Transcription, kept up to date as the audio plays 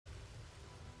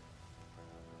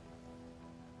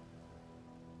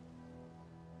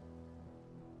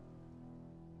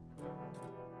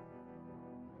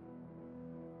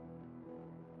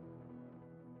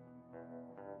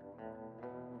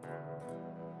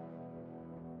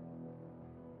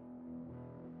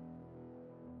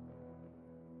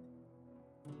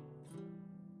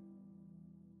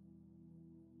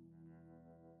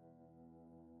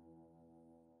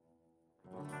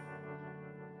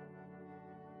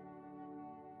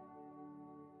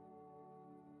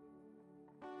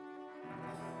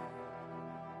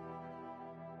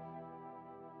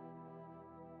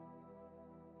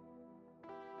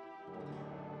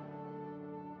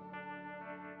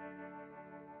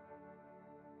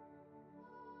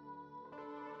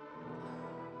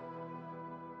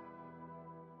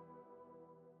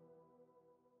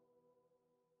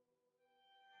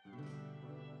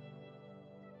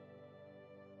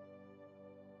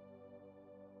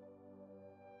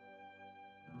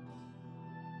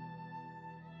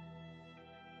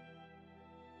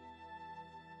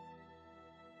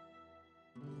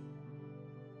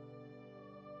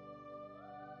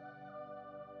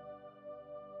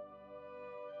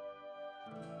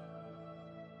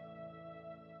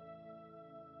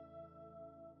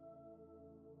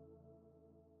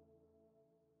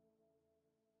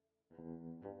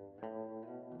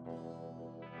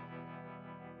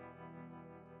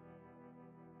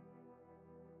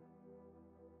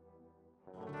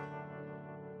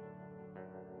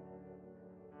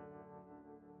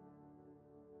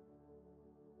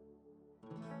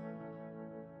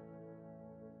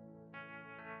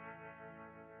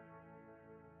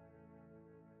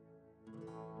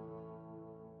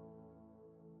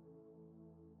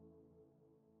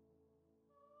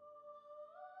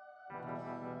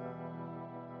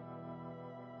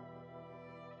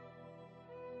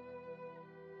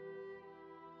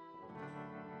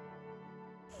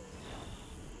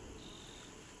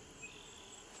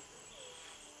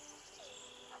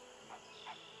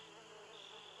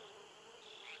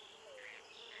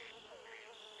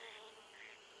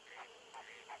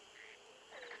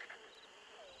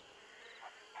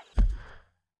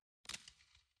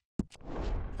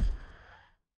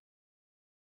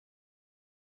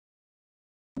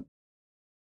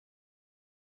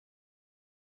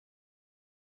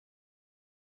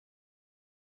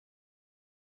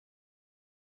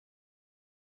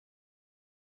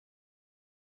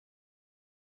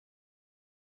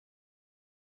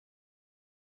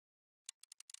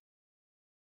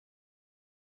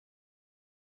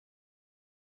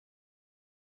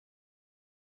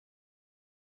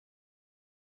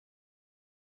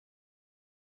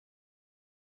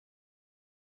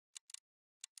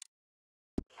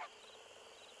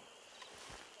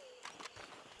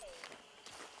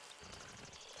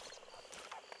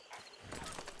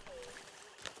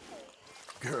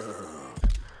Girl.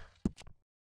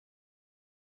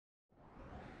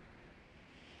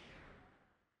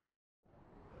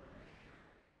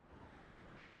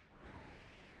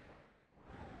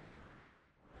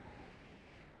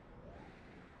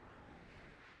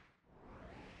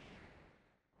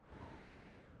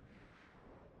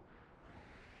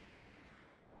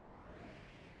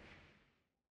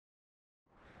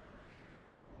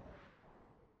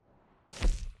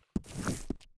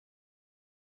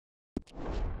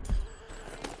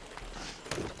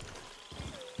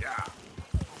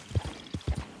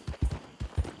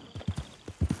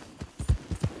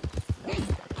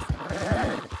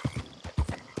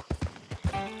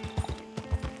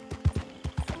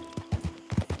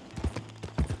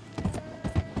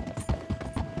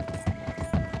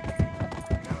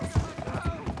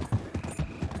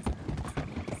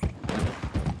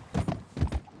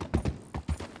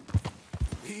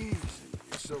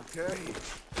 Okay.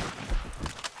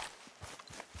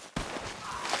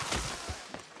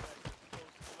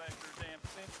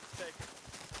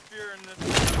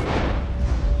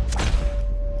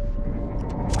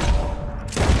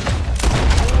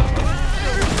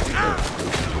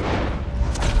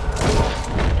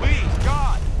 Please,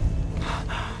 God!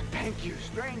 Thank you,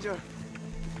 stranger.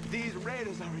 These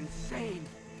raiders are insane.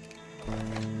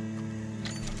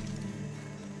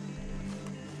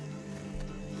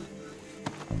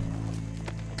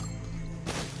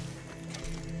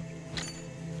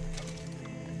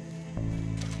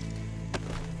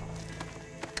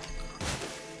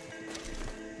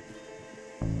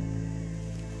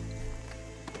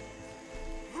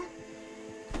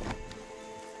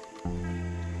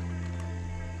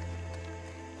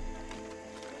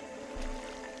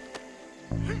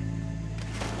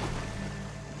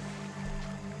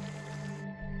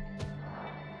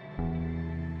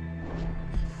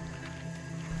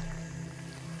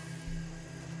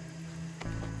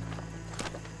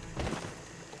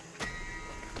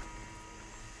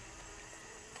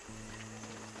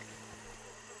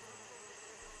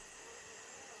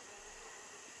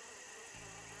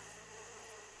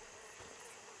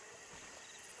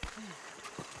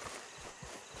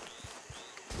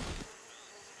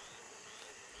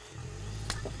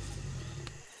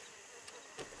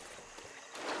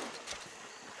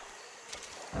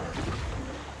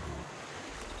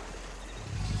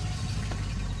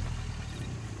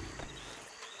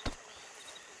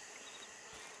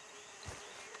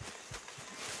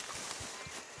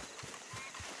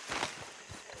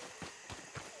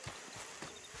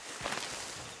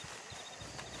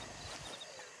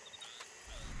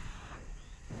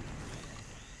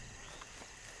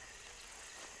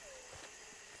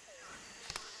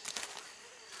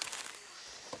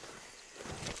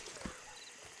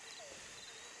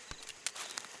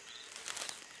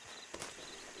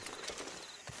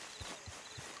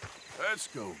 Let's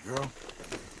go, girl.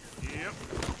 Yep.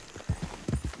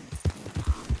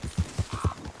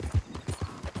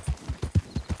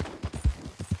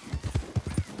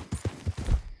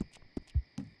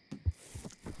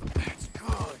 That's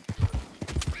good.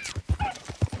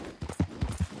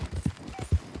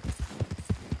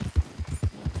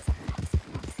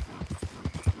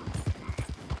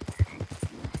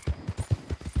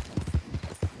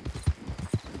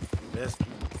 Yes.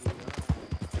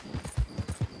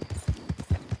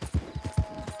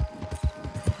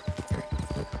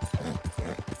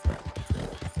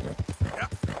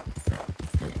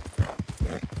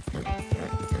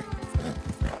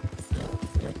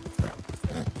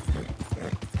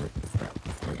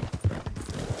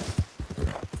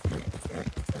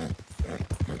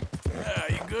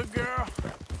 You good, girl?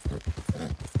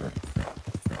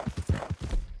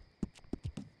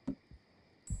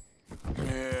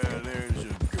 Yeah, there's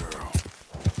a girl.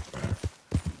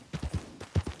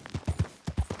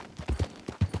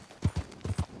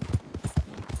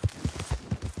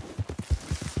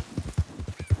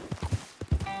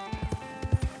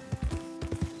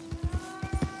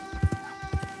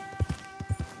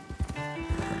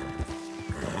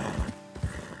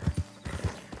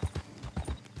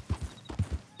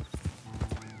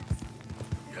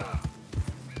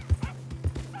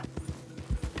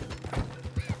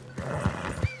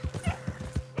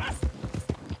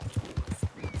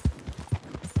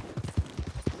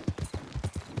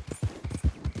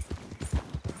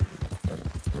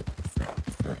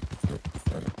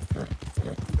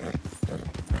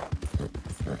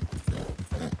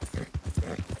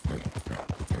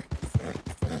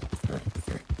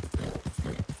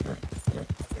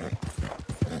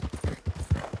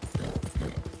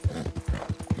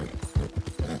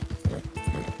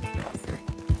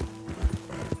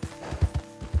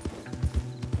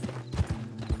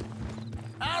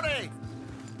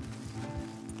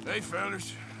 Hey,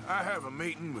 fellas. I have a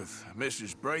meeting with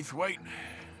Mrs. Braithwaite.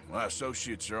 My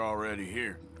associates are already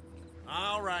here.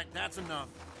 All right, that's enough.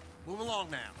 Move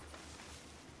along now.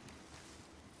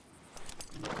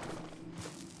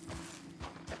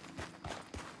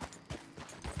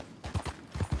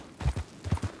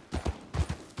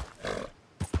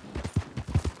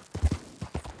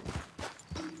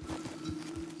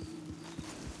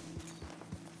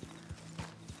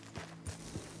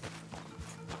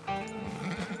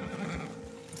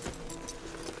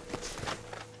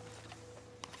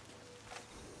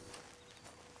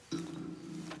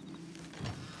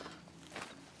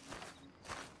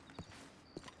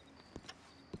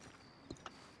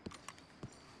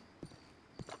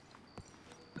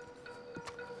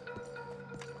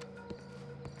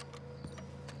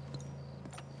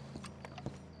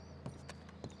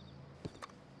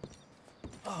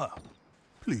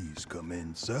 Please come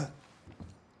in, sir.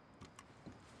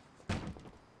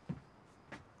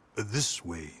 This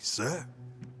way, sir.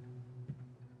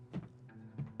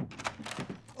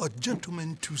 A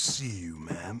gentleman to see you,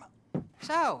 ma'am.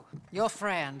 So, your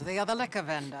friend, the other liquor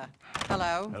vendor.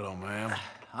 Hello. Hello, ma'am.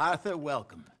 Arthur,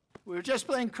 welcome. We were just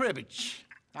playing cribbage.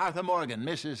 Arthur Morgan,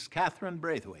 Mrs. Catherine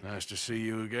Braithwaite. Nice to see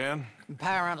you again.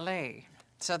 Apparently.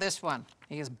 So this one,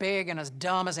 he is big and as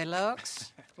dumb as he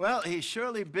looks? Well, he's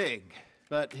surely big,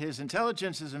 but his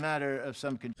intelligence is a matter of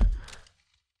some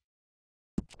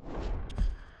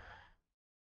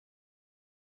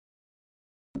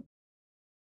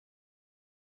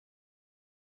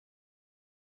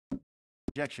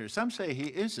conjecture. Some say he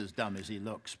is as dumb as he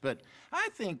looks, but I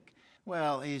think,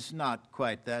 well, he's not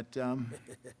quite that dumb.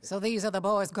 So these are the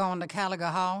boys going to Gallagher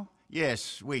Hall?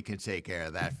 Yes, we can take care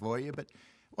of that for you, but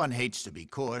one hates to be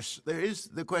coarse. There is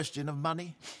the question of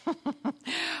money.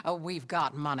 Oh, we've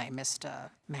got money, Mr.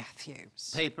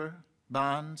 Matthews. Paper,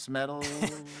 bonds, metal.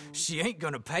 She ain't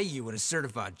gonna pay you with a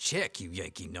certified check, you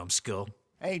Yankee numbskull.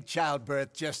 Ain't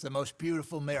childbirth just the most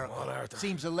beautiful miracle?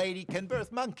 Seems a lady can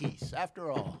birth monkeys, after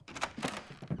all.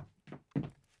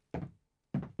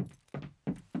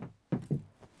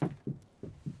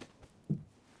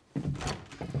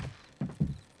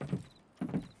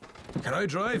 Can I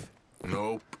drive?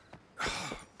 Nope.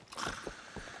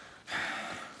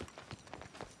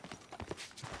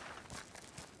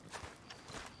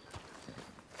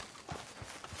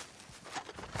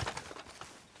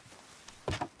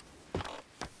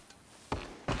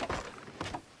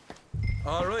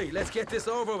 All right, let's get this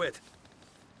over with.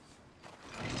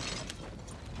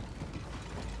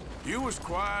 You was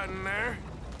quiet in there?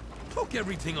 Took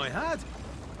everything I had.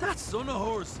 That son of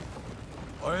hers.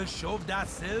 I'll shove that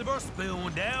silver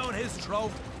spoon down his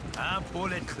throat and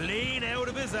pull it clean out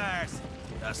of his arse.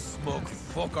 The smug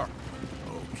fucker.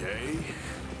 Okay.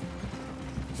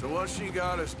 So what's she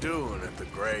got us doing at the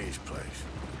Gray's place?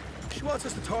 She wants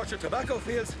us to torture tobacco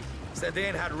fields. Said they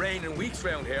ain't had rain in weeks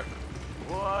round here.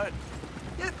 What?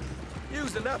 Yep,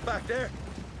 using that back there.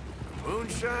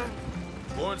 Moonshine?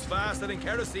 Burns faster than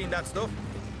kerosene, that stuff.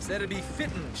 Said it'd be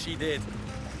fitting, she did.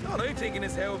 All I'm thinking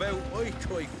is how about I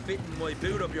try fitting my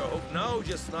boot up your hook now,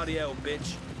 you snotty old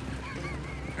bitch.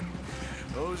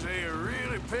 Jose, you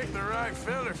really picked the right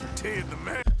fella for teeing the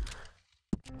man.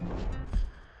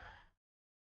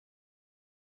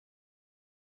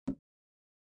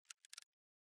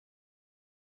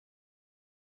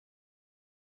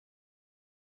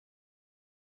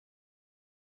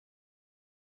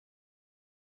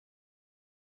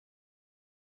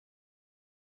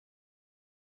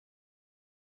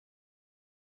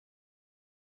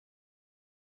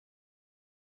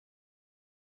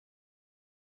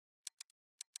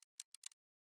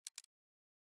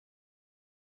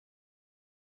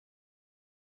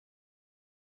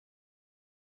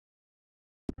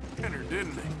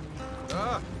 didn't he?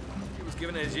 Ah, he was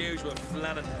given his usual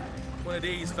flannin'. One of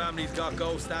these families got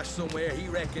gold stashed somewhere, he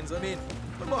reckons. I mean,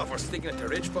 I'm all for sticking it to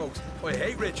rich folks. I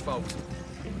hate rich folks.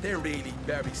 There really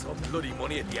better be some bloody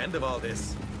money at the end of all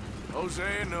this.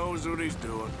 Hosea knows what he's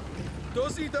doing.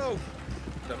 Does he, though?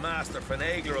 The master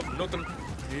finagler of nothing.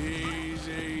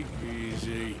 Easy,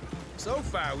 easy. So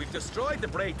far, we've destroyed the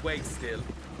Braithwaite still,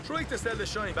 tried to sell the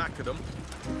shine back to them.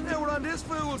 Now we're on this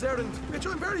fool's errand, which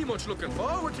I'm very much looking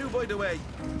forward to, by the way.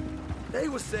 They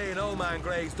was saying old man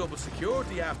Gray's double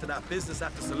security after that business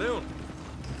at the saloon.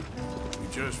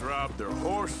 We just robbed their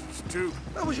horses, too.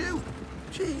 That was you?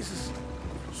 Jesus.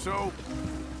 So,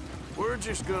 we're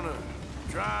just gonna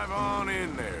drive on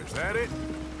in there, is that it?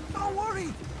 Don't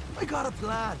worry, I got a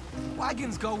plan.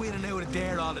 Wagons go in and out of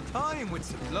there all the time with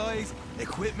supplies,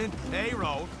 equipment,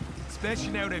 payroll.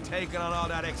 Especially now they've taken on all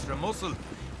that extra muscle.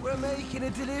 We're making a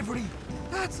delivery,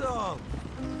 that's all.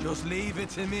 Just leave it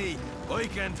to me. I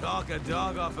can talk a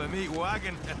dog off a meat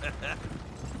wagon.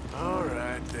 All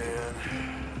right, then.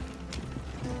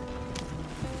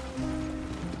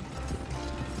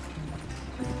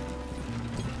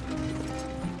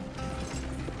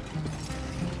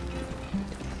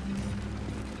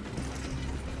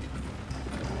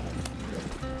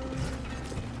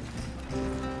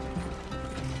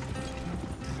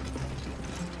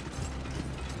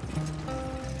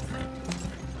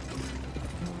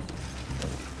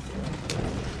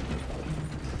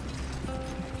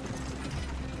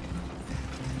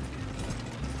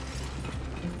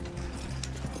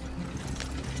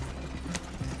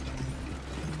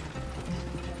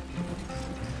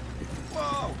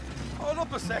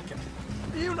 Up a second.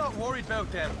 Are you not worried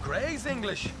about them Greys,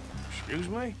 English? Excuse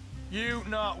me? You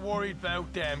not worried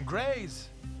about them Greys?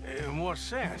 In what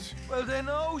sense? Well, they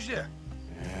knows you.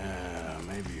 Yeah,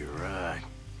 maybe you're right.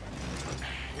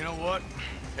 You know what?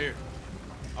 Here,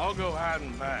 I'll go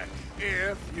hiding back.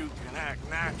 If you can act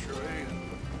naturally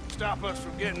and stop us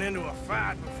from getting into a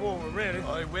fight before we're ready.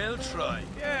 I will try.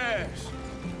 Yes.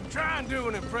 Try and do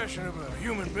an impression of a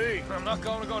human being. I'm not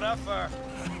going to go that far.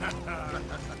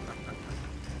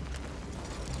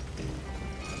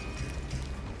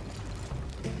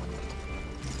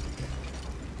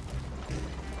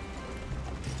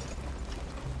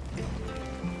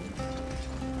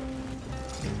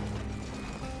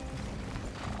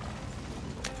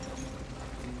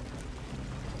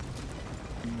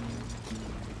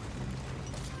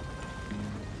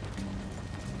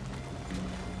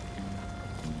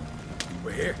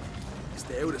 We're here.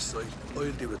 Stay out of sight.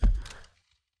 I'll do it.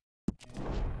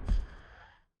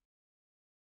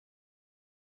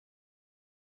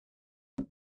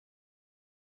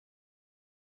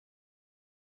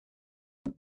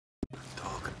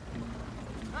 Talk.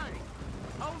 Hey,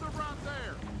 hold it right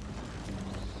there.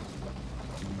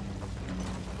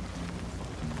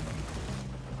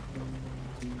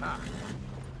 Ah.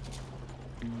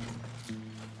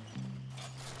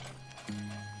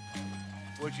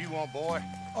 What you want, boy?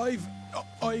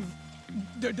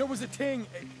 There was a thing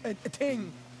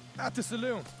at the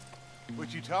saloon.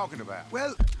 What you talking about?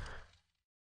 Well,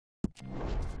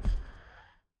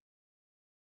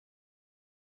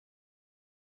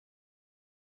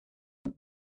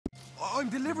 I'm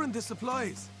delivering the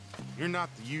supplies. You're not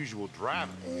the usual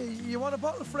driver. You want a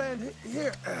bottle, friend?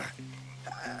 Here.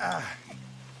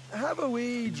 Have a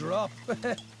wee drop.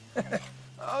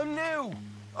 I'm new.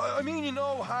 I mean you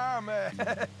no harm.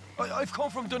 I've come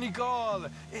from Donegal,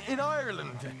 in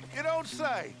Ireland. You don't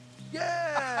say.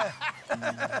 Yeah!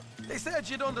 They said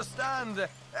you'd understand.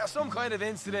 Some kind of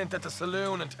incident at the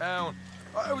saloon in town.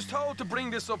 I was told to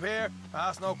bring this up here.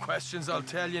 Ask no questions, I'll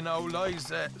tell you no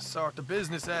lies, sort of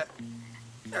business.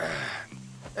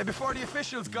 Before the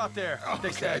officials got there,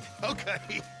 they said.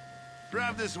 Okay.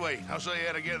 Drive this way. I'll show you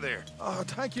how to get there. Oh,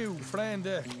 thank you, friend.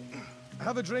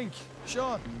 Have a drink.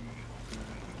 Sean.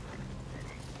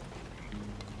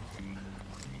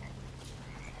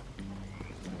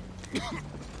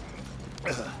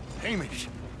 Hamish.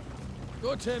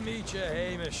 Good to meet you,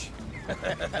 Hamish.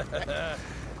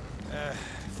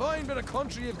 Fine bit of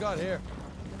country you've got here.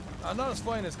 Not as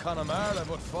fine as Connemara,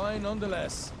 but fine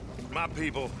nonetheless. My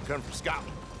people come from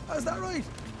Scotland. Is that right?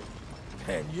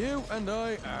 And you and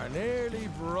I are nearly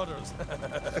brothers.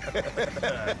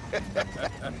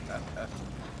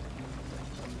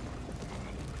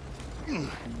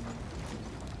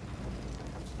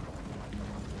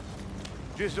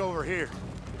 Just over here.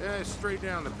 Straight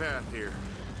down the path here.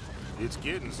 It's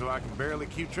getting so I can barely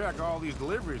keep track of all these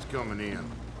deliveries coming in.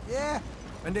 Yeah,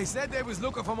 and they said they was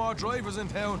looking for more drivers in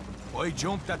town. I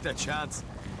jumped at the chance.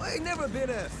 I never been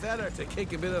a feller to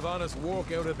kick a bit of honest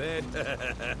work out of bed.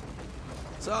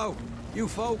 So, you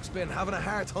folks been having a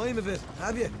hard time of it,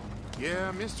 have you?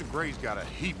 Yeah, Mr. Gray's got a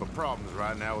heap of problems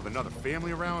right now with another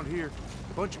family around here.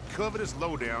 A bunch of covetous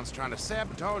lowdowns trying to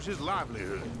sabotage his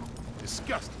livelihood.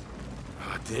 Disgusting.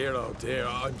 Oh dear,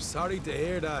 I'm sorry to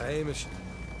hear that, Hamish.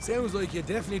 Sounds like you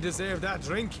definitely deserve that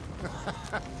drink.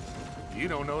 You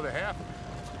don't know the half of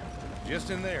it.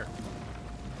 Just in there.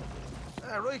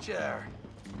 Right you are.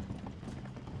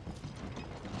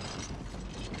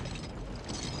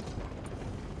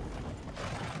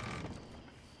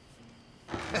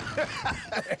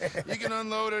 You can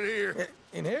unload it here.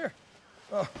 In here?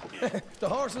 Oh, the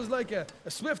horse is like a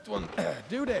swift one,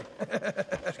 do they?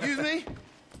 Excuse me?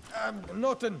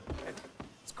 Nothing.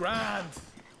 It's grand.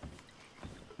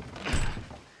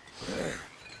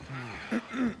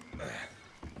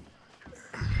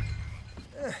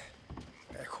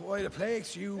 Quite a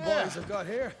place you boys have got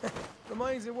here.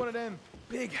 Reminds me of one of them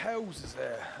big houses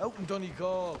out in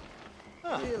Donegal.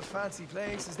 Real fancy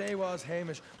places they was,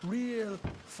 Hamish. Real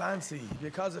fancy.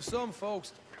 Because if some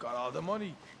folks got all the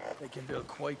money, they can build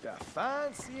quite the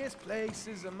fanciest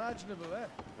places imaginable,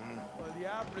 Well, the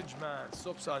average man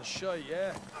sups on shite,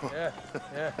 yeah.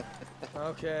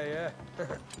 Okay, yeah.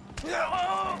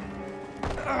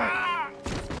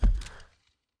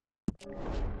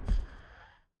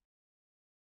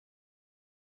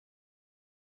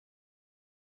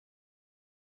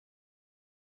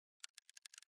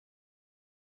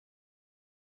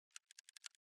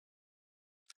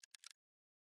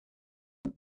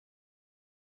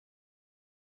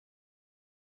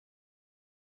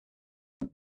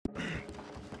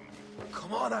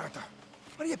 Come on, Arthur.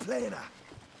 What are you playing at?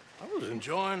 I was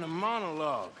enjoying the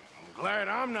monologue. I'm glad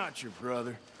I'm not your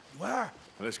brother. You are?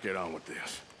 Let's get on with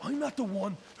this. I'm not the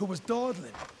one who was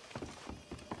dawdling.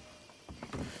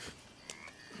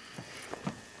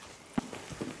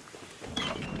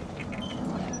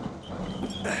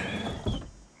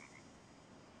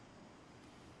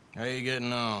 How you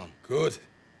getting on? Good.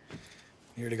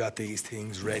 Nearly got these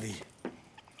things ready.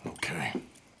 Okay.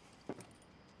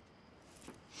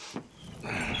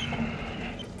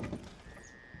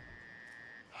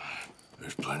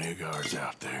 There's plenty of guards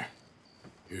out there.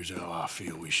 Here's how I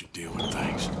feel we should deal with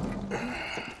things.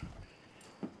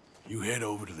 You head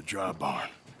over to the dry barn.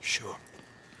 Sure.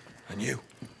 And you?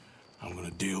 I'm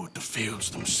gonna deal with the fields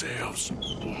themselves.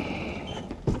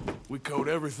 We coat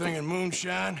everything in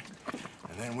moonshine,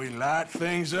 and then we light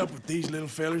things up with these little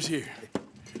fellers here.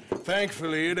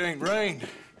 Thankfully, it ain't rained,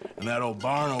 and that old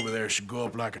barn over there should go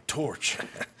up like a torch.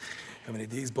 How many of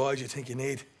these boys you think you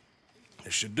need?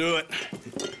 This should do it.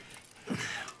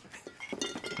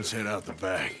 Let's head out the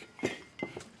back.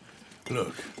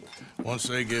 Look, once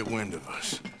they get wind of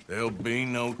us, there'll be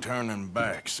no turning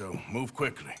back, so move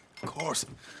quickly. Of course.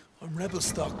 I'm rebel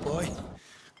stock, boy.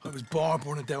 I was born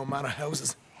burning down manor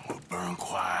houses. We'll burn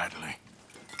quietly.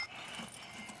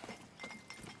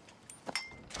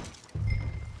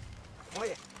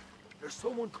 Quiet. There's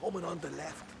someone coming on the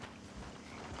left.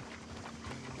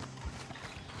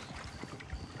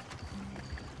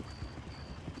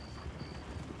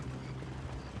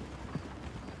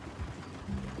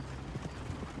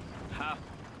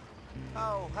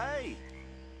 Oh, hey.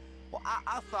 Well,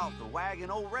 I thought the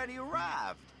wagon already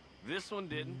arrived. This one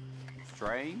didn't.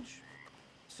 Strange.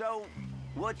 So,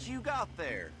 what you got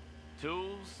there?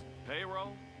 Tools,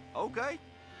 payroll. Okay.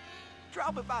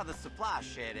 Drop it by the supply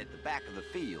shed at the back of the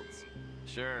fields.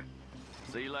 Sure.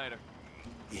 See you later.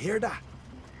 You hear that?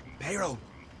 Payroll.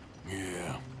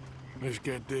 Yeah. Let's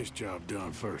get this job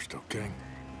done first, okay?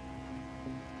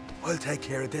 I'll take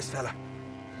care of this fella.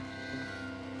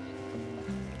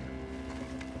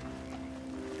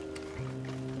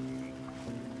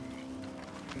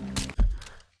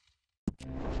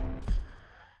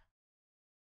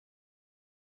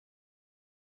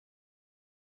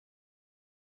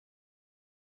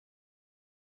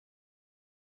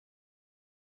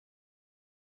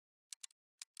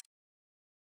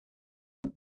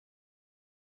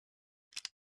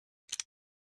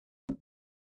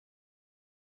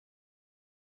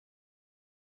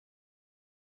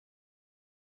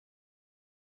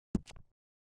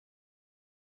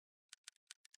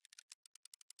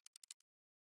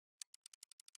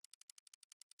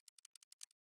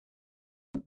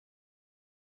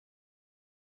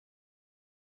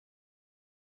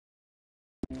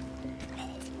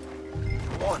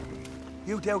 Come on.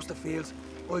 You douse the fields.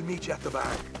 I'll meet you at the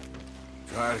barn.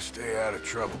 Try to stay out of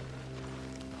trouble.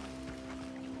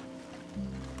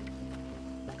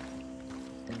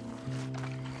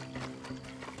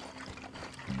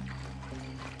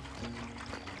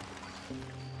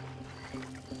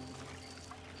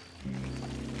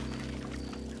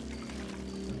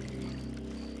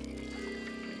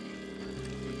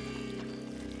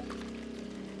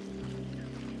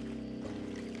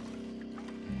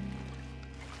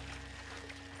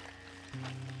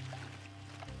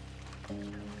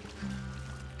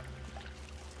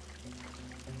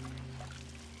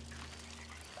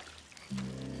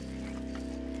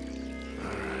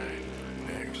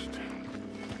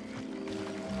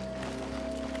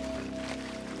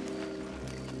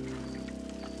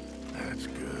 That's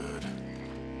good.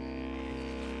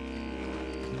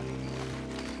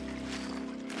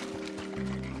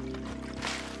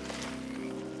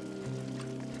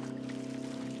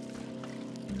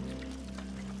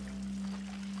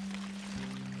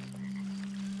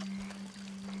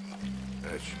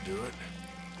 That should do it.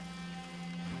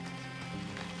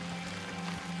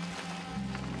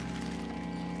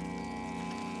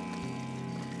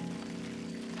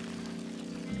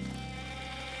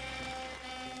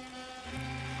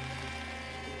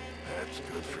 That's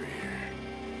good for here.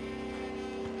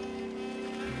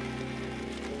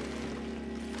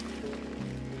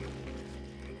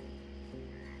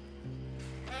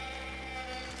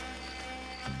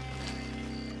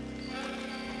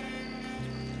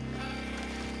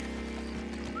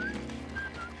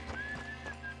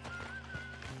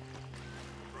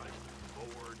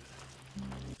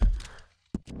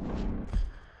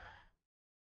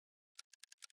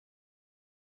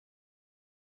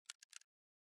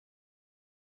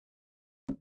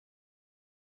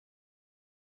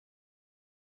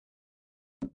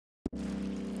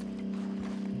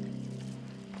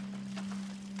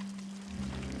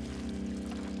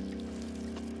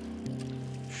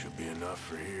 Should be enough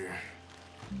for here.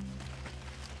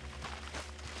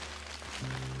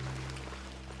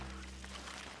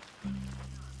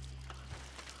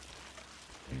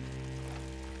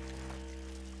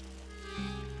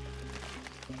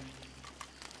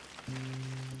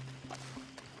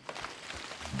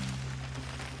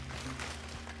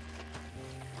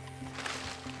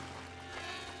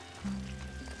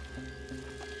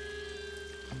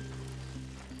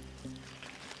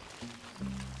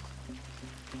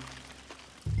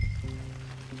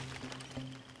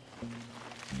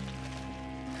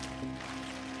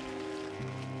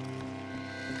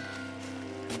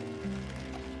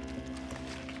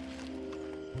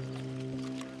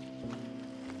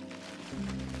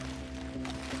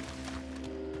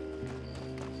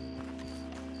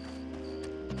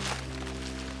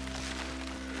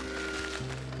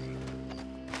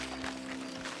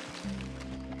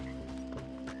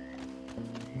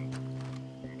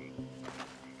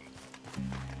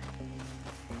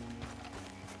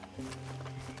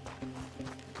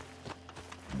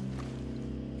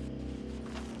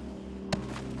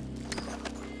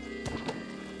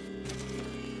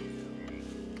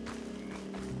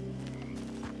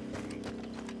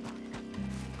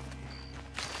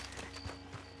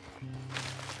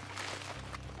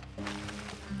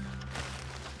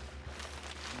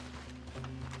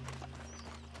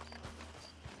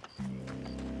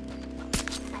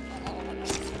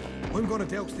 I'm gonna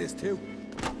douse this too.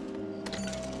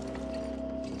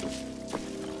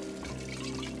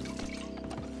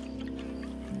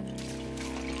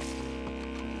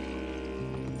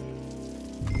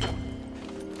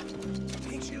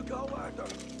 In she'll go, Arthur.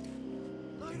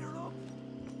 Light her up.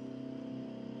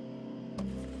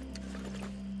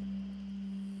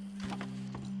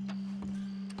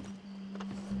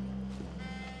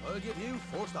 I'll give you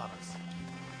first honors.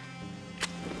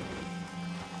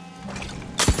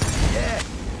 Yeah!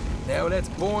 Now let's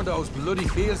burn those bloody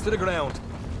fields to the ground.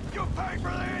 You pay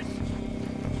for this!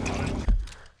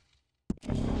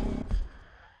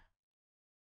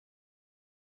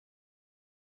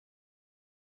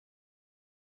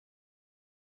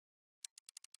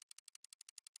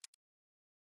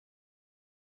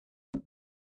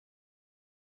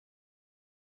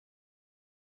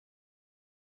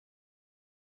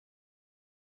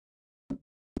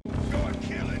 I'm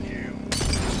killing you!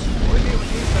 I'm here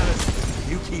with you, fellas.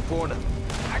 You keep burning.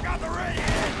 I got the red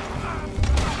head!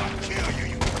 I'll kill you,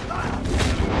 you...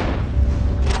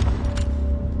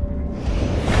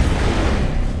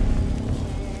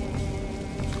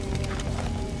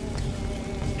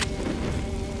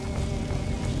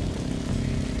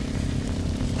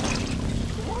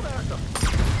 Come on, Arthur.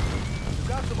 You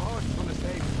got some horses from the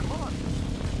stable. Come on.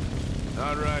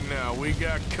 Not right now. We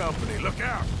got company. Look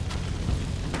out!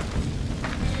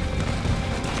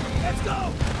 Let's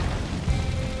go!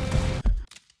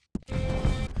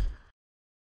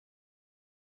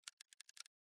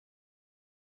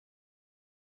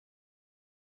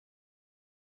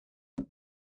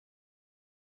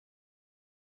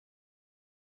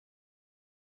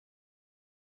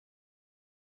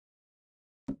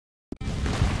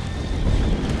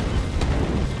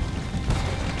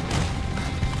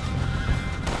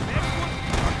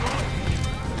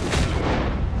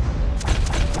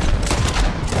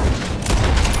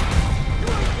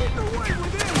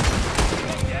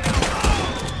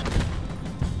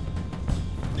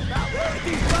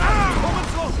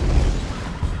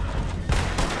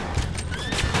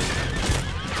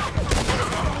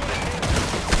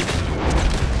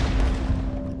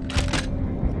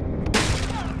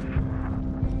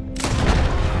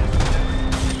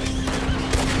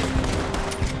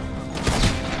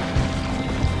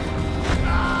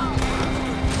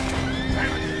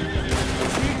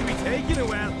 you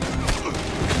well.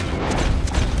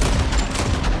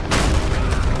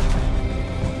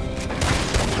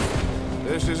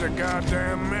 This is a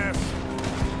goddamn mess.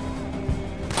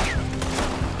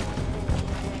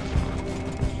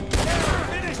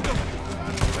 Finished them!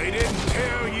 They didn't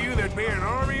tell you there'd be an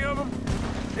army of them?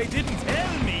 They didn't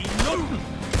tell me nothing!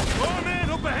 More men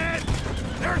up ahead!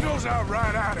 There goes out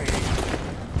right out of here.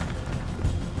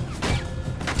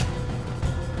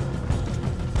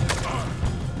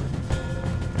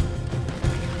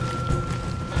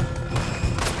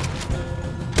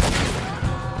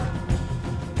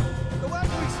 The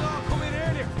wagon we saw come in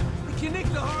earlier. We can nick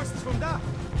the horses from that.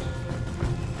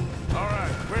 All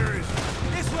right, where is it?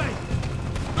 This way!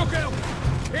 Look out!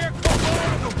 Here come more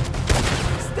of them!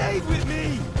 Stay with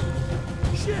me!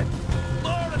 Shit!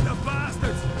 More of the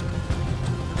bastards!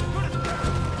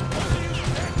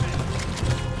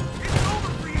 It's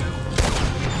over for you!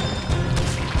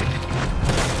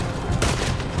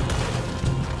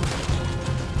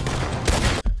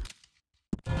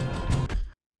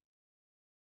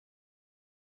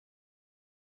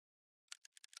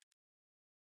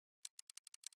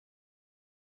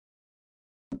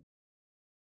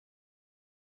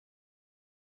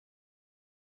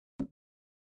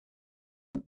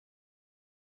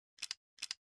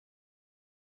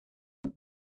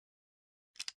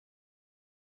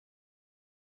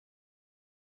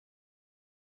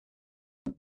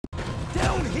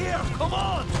 Down here! Come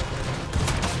on!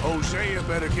 Hosea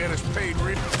better get us paid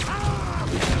real.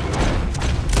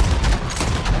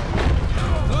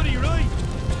 Bloody right!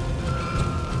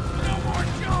 No more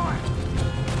joy!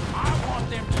 I want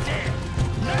them dead!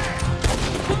 Now!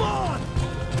 Come on!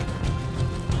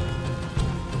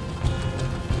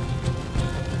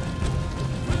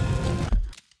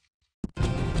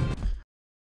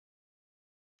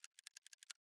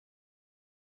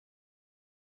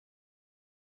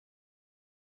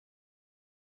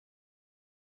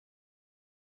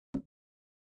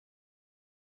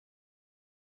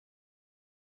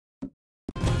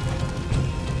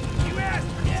 You asked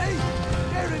for it! Hey!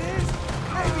 There it is!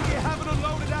 Maybe you haven't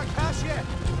unloaded that cash yet!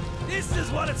 This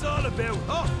is what it's all about!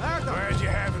 Oh, Arthur! Glad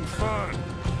you're having fun.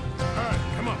 All right,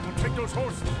 come on, we'll take those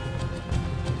horses.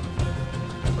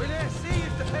 Well, let's see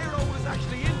if the payroll is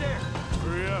actually in there.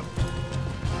 Hurry up.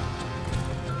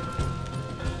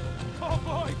 Oh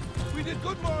boy! We did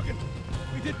good, Morgan!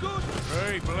 We did good!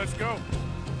 Hey, but let's go.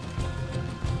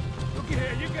 Looky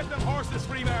here, you get them horses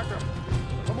free, Marker.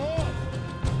 Come on!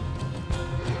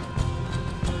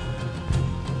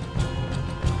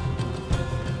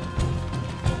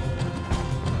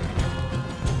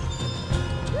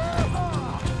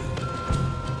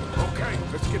 Okay,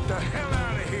 let's get the hell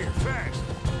out of here, fast.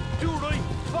 Do right,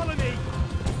 follow me!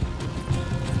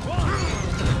 One!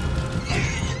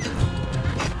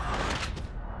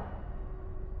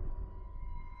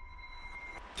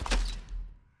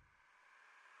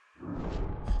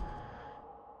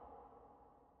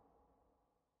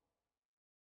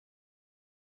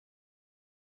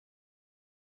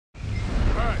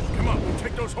 All right, come on, we'll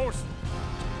take those horses.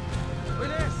 Well,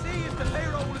 let's see if the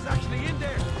payroll is actually in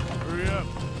there. Hurry up.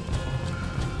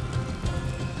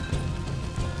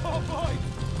 Oh boy!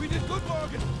 We did good,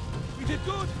 Morgan! We did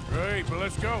good! Great, but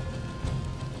let's go.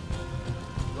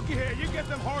 Looky here, you get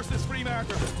them horses free,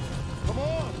 Marker. Come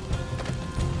on!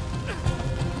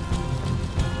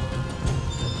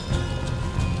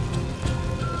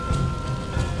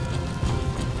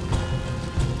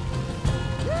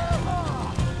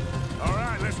 All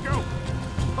right, let's go.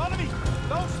 Follow me!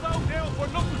 Don't slow down for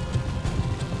nothing!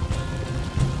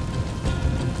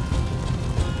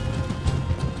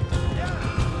 Yeah!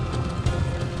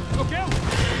 Look out!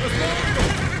 There's more of them!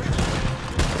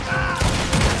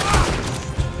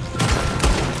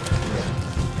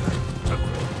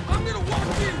 I'm gonna walk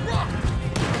in rock!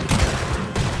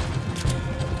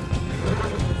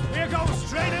 We're going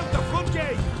straight out the front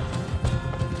gate!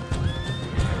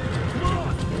 Come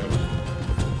on!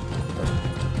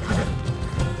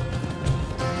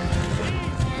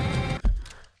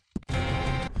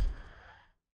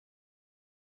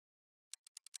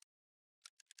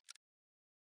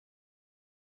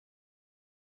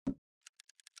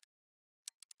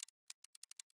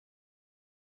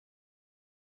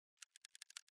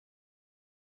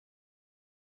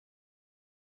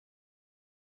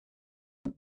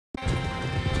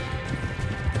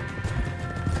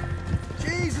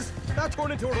 Jesus, that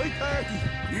turned into a right party.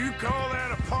 You call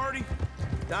that a party?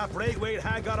 That Braithwaite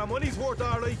had got our money's worth,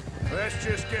 all right. Let's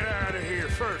just get out of here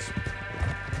first.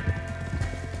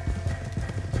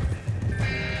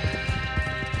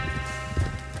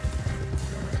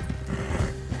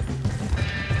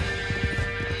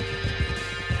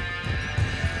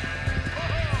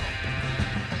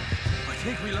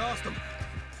 lost him.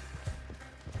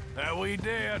 That we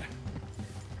did.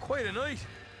 Quite a night.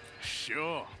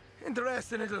 Sure.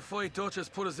 Interesting little fight Dutch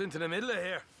put us into the middle of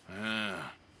here.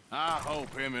 I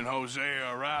hope him and Jose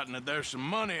are right and that there's some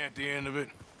money at the end of it.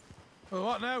 Well,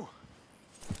 what now?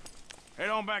 Head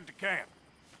on back to camp.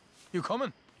 You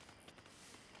coming?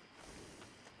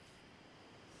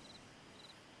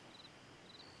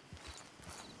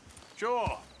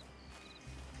 Sure.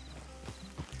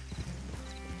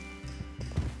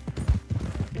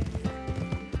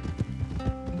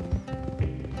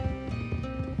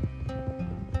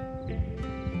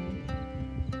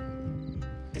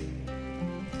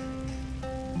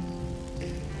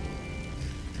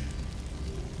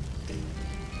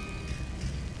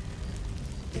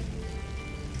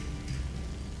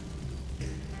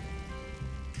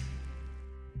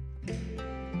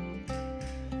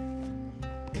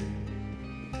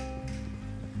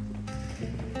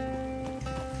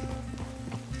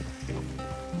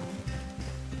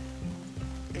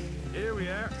 Here we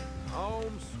are.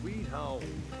 Home sweet home.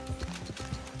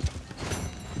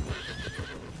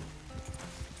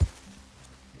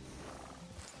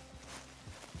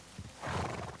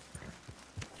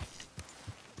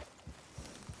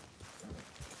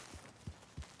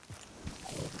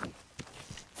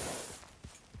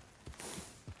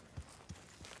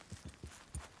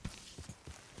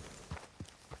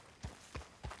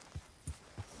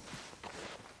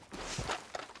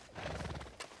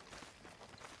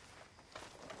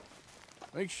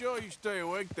 Make sure you stay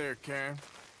awake there, Karen.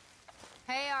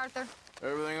 Hey, Arthur.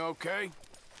 Everything okay?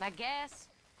 I guess.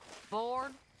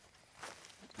 Bored?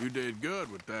 You did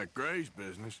good with that Grays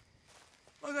business.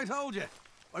 Like I told you,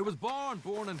 I was born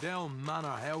burning down manor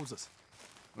houses.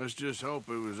 Let's just hope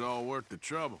it was all worth the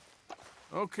trouble.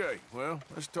 Okay, well,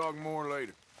 let's talk more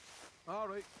later. All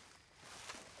right.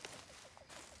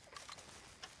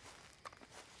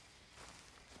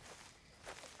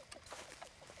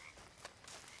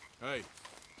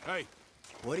 Hey,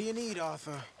 What do you need,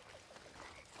 Arthur?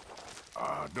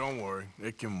 don't worry.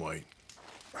 It can wait.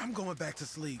 I'm going back to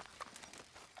sleep.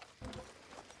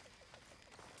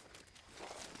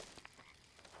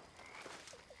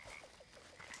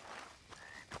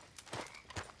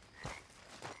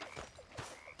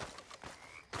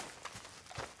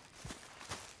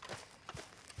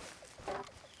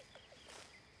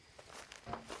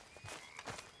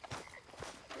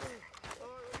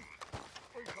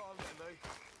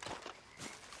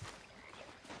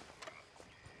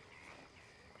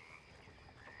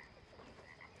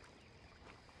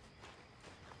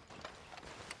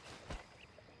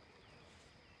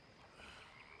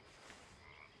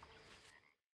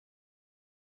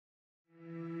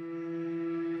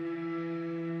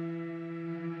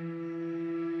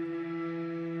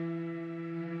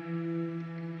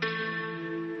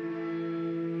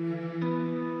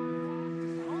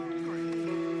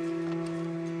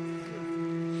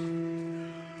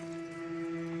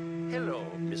 Hello,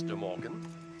 Mr. Morgan.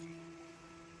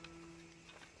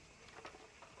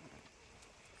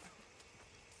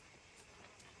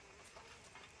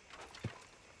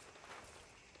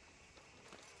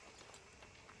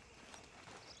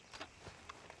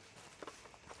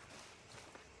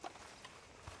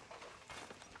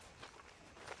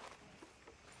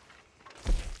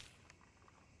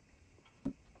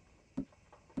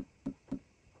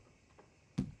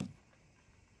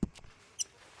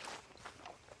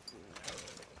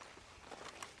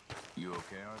 You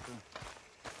okay, Arthur?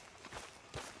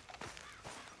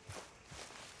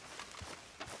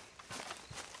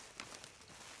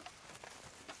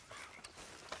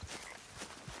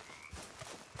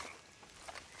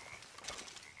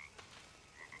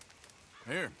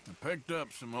 Here, I picked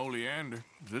up some oleander.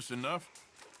 Is this enough?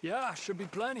 Yeah, should be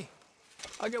plenty.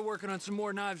 I'll get working on some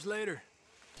more knives later.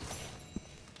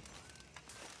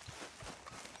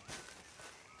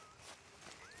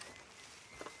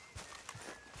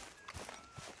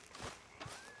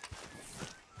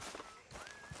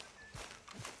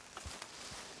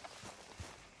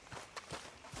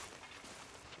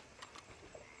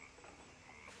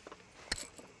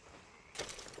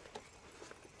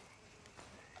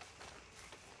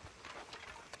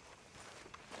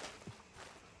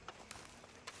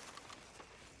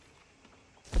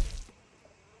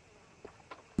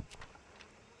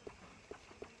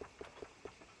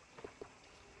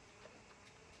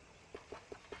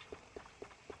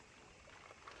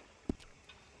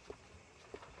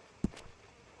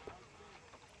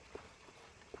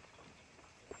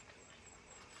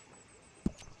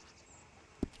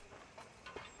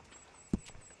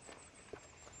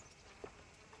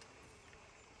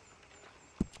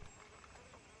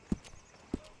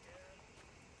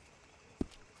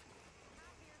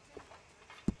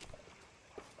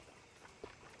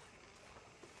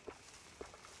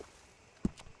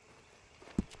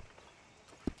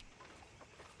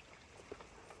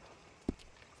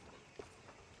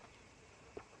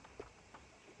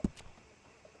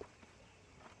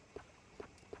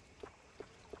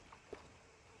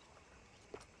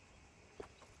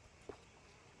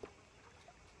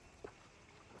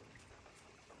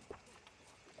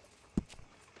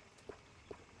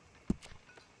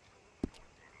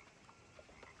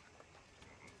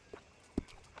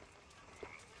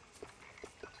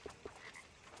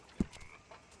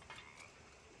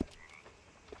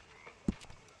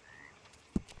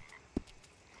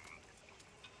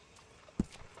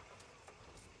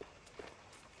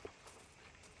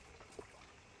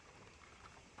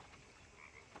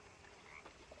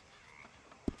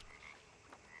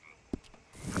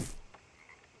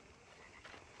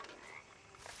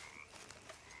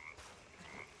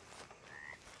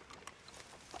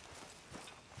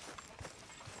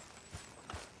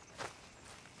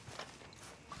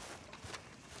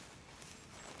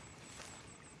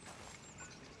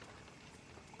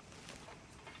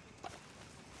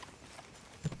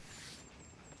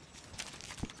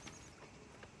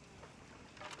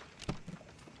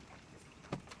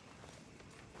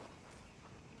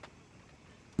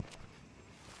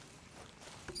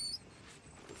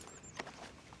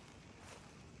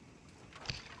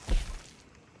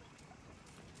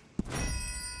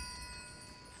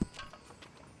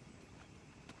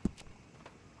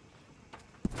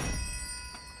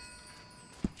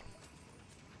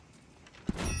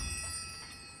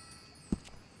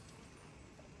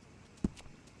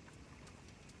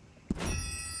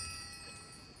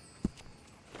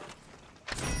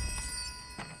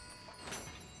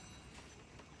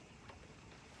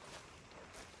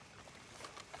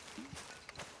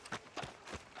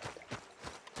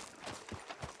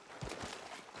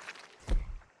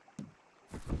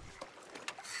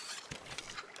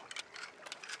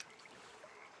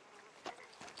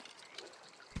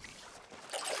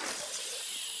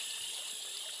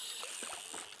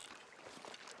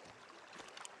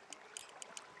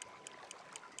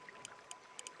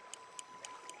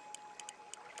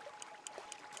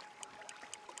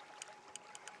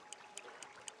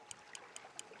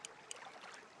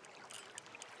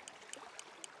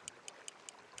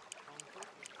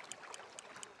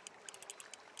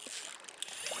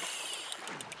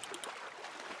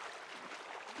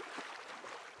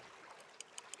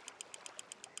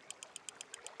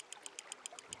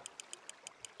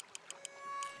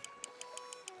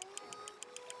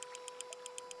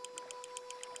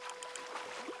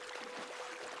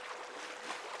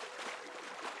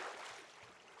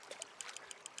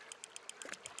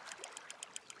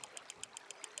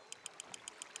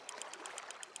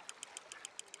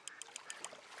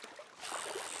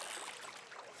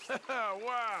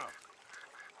 Wow.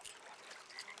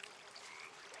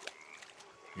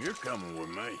 You're coming with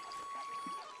me.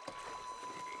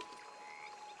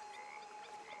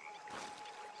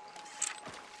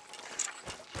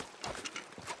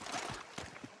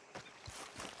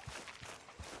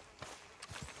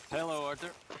 Hello,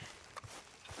 Arthur.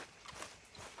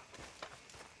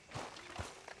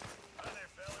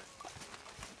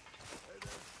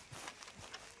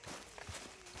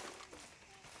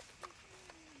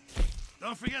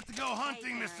 Don't forget to go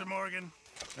hunting, Mr. Morgan.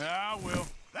 Yeah, I will.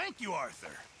 Thank you, Arthur.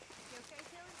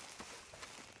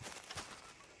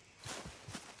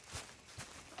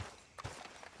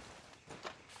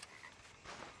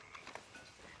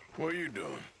 What are you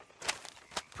doing?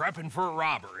 Prepping for a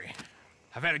robbery.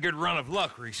 I've had a good run of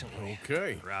luck recently.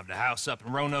 Okay. Robbed a house up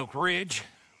in Roanoke Ridge.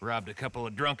 Robbed a couple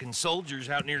of drunken soldiers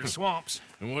out near the swamps.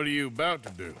 And what are you about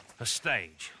to do? A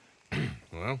stage.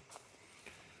 Well,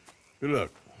 good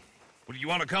luck. Well, you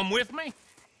want to come with me?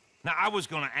 Now, I was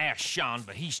going to ask Sean,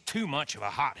 but he's too much of a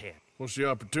hothead. What's the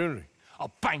opportunity? A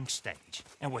bank stage,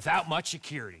 and without much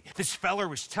security. This feller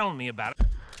was telling me about it.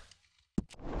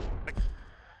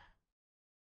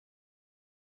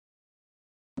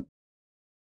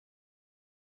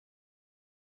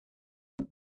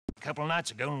 A couple of nights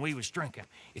ago when we was drinking.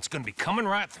 It's gonna be coming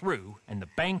right through, and the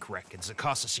bank reckons the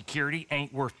cost of security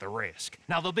ain't worth the risk.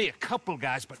 Now, there'll be a couple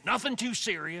guys, but nothing too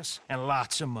serious, and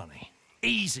lots of money.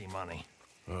 Easy money.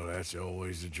 Well, that's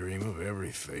always the dream of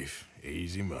every thief.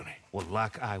 Easy money. Well,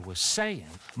 like I was saying,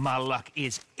 my luck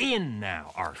is in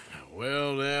now, Arthur.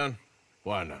 Well, then,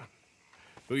 why not?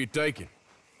 Who you taking?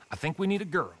 I think we need a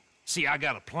girl. See, I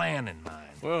got a plan in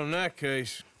mind. Well, in that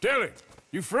case, Tilly,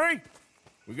 you free?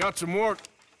 We got some work.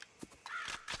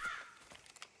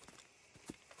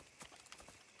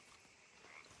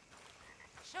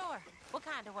 Sure. What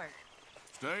kind of work?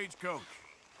 Stagecoach.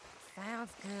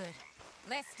 Sounds good.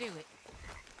 Let's do it.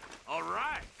 All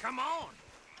right, come on.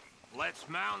 Let's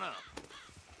mount up.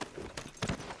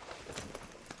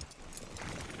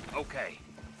 Okay,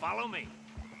 follow me.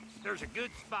 There's a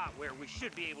good spot where we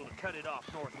should be able to cut it off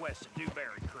northwest of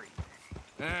Dewberry Creek.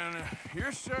 And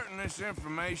you're certain this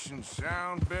information's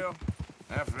sound, Bill?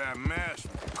 After that mess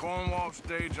with the Cornwall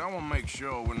stage, I want to make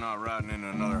sure we're not riding into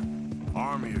another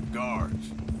army of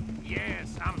guards.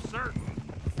 Yes, I'm certain.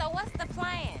 So what's the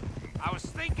plan? I was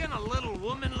thinking a little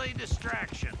womanly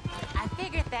distraction. I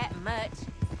figured that much.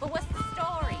 But what's the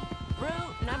story?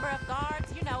 Route, number of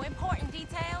guards, you know, important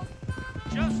details?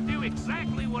 Just do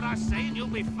exactly what I say and you'll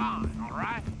be fine, all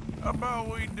right? How about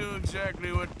we do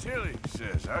exactly what Tilly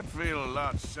says? I'd feel a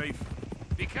lot safer.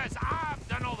 Because I've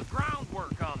done all the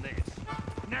groundwork on this.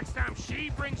 Next time she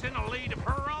brings in a lead of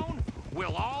her own,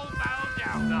 we'll all bow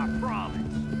down, I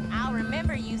promise. I'll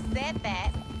remember you said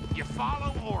that. You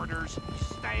follow orders,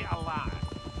 you stay alive.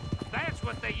 That's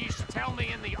what they used to tell me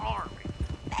in the army.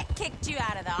 That kicked you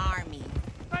out of the army.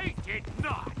 They did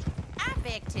not. I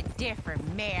beg to differ,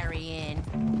 Marion.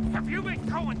 Have you been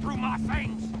going through my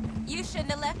things? You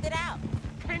shouldn't have left it out.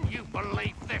 Can you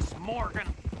believe this,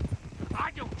 Morgan?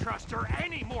 I don't trust her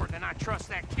any more than I trust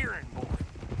that Kieran boy.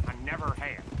 I never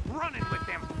have. Running with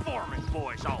them Foreman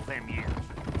boys all them years.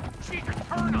 She could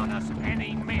turn on us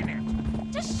any minute.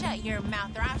 Just shut your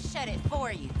mouth or I'll shut it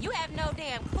for you. You have no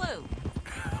damn clue.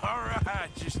 All right,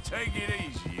 just take it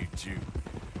easy, you two.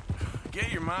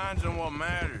 Get your minds on what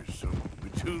matters so we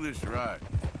do this right.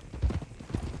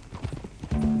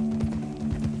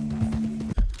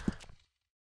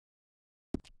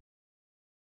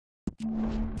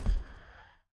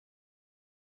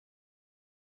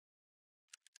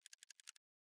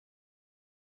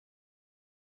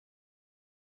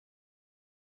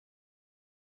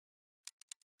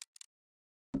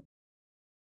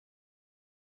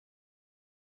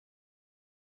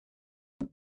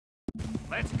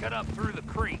 Let's cut up through the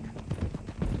creek.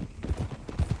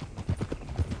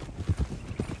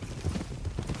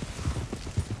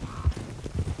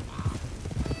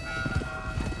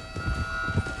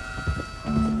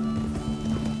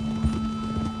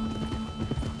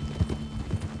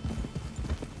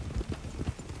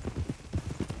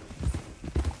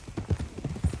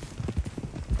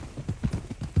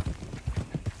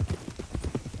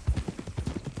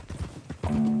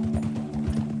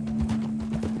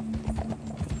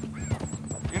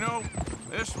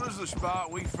 This was the spot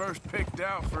we first picked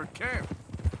out for a camp.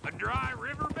 A dry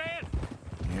riverbed?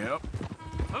 Yep.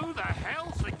 Who the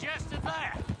hell suggested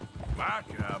that?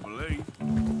 Micah, I believe.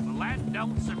 Well, that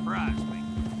don't surprise me.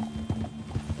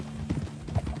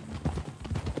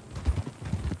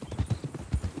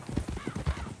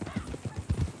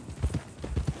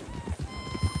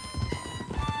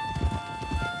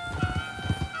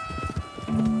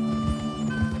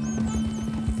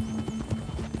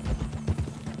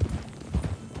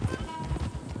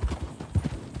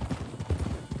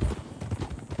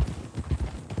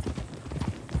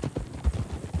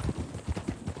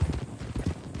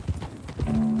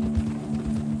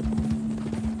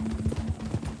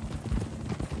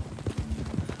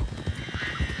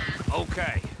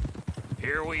 Okay,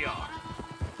 here we are.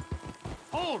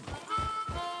 Hold!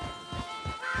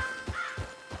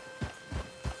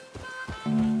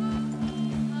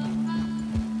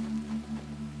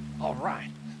 All right,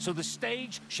 so the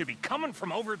stage should be coming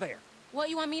from over there. What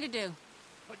you want me to do?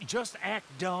 Just act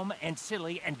dumb and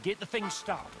silly and get the thing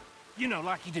stopped. You know,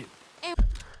 like you do.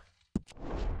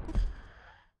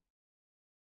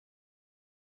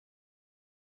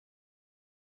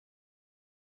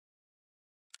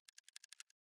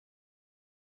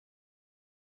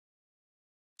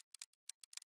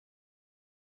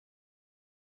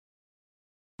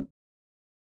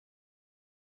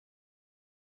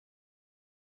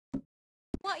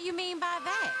 What you mean by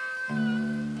that?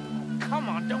 Come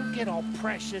on, don't get all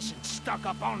precious and stuck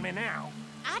up on me now.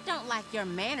 I don't like your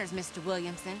manners, Mr.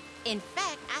 Williamson. In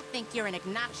fact, I think you're an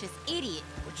obnoxious idiot.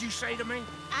 What'd you say to me?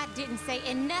 I didn't say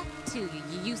enough to you,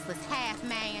 you useless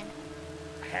half-man.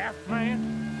 Half-man?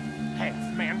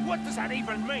 Half-man? What does that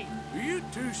even mean? Will you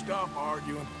two stop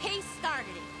arguing? He started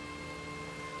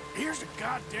it. Here's a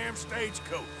goddamn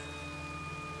stagecoach.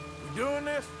 We doing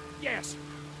this? Yes.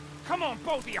 Come on,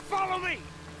 both of you, follow me!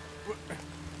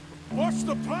 What's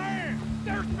the plan?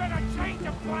 There's been a change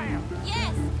of plan!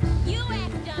 Yes, you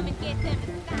act dumb and get them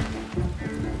to stop.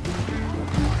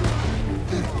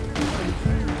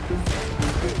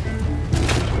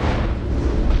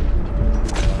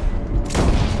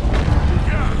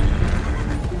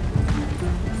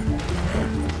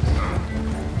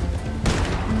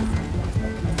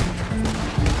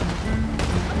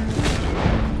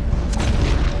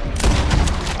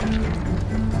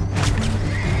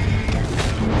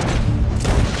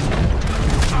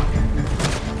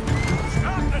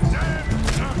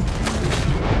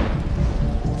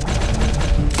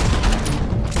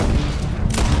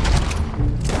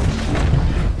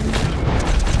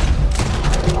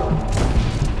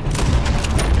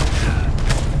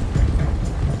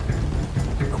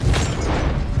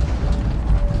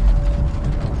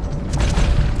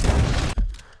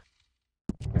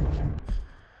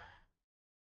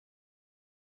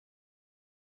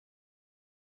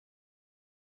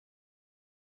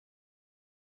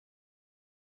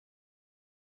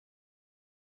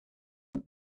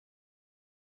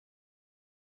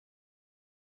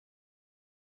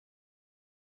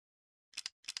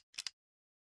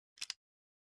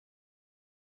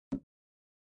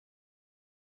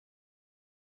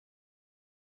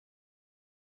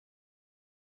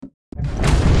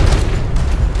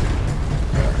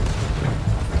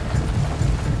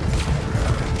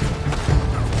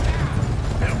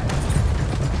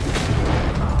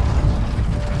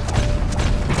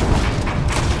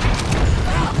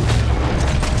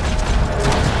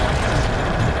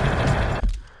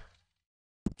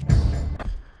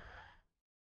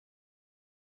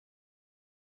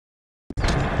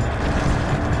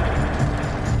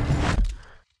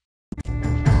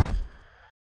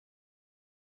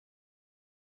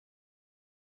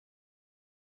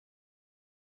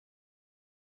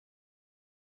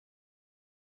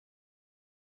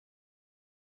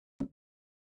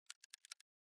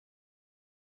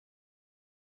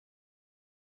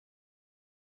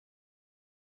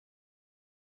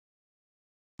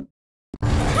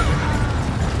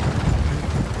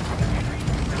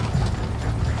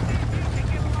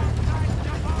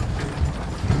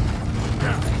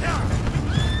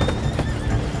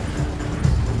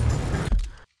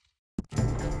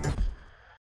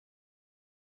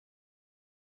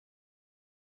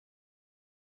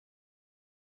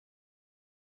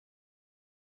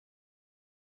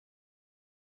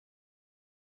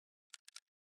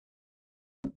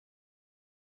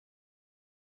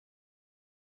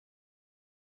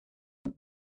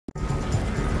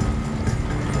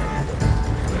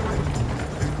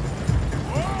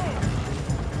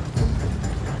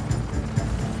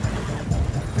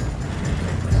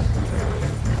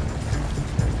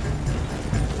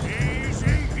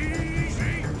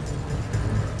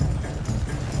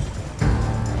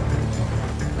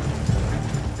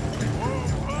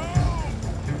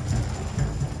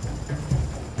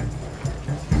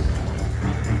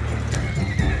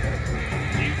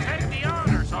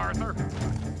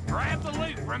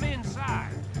 from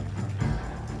inside.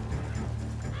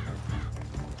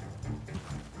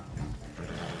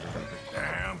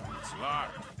 Damn, it's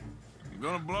locked. I'm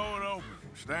gonna blow it open.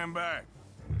 Stand back.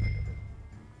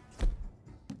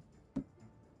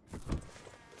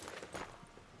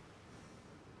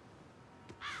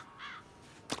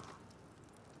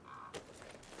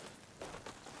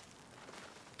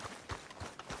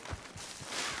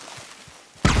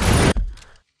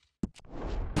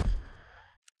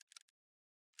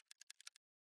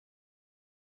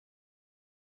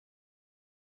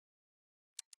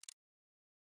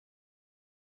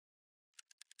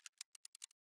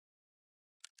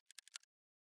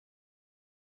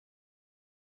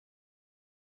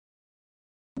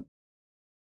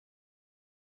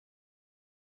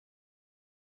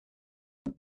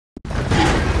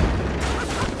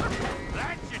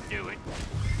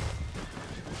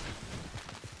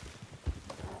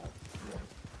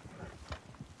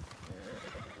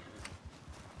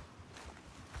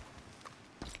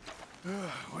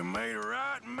 We made a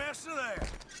right mess of that.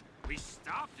 We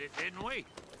stopped it, didn't we?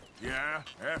 Yeah,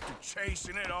 after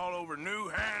chasing it all over New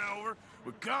Hanover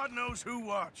with God knows who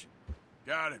watching.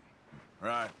 Got it.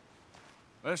 Right.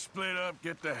 Let's split up,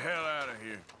 get the hell out of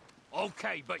here.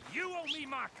 Okay, but you owe me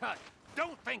my cut.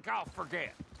 Don't think I'll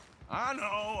forget. I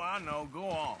know. Go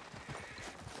on.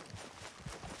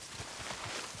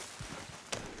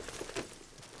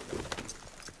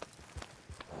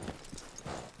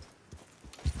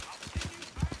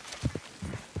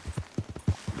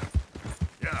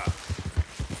 Yeah.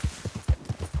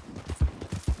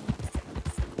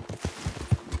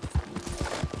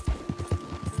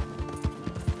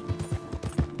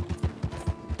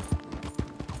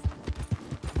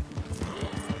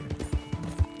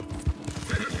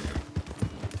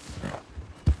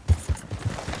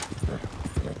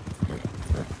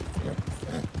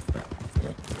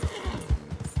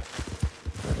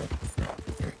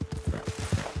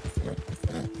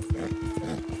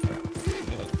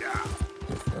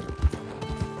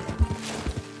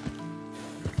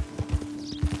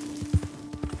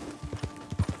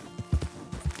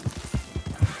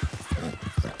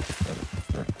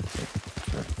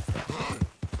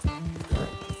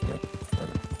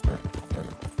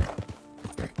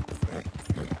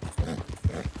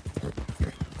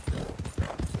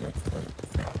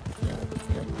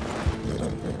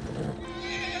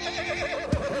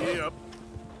 Yep.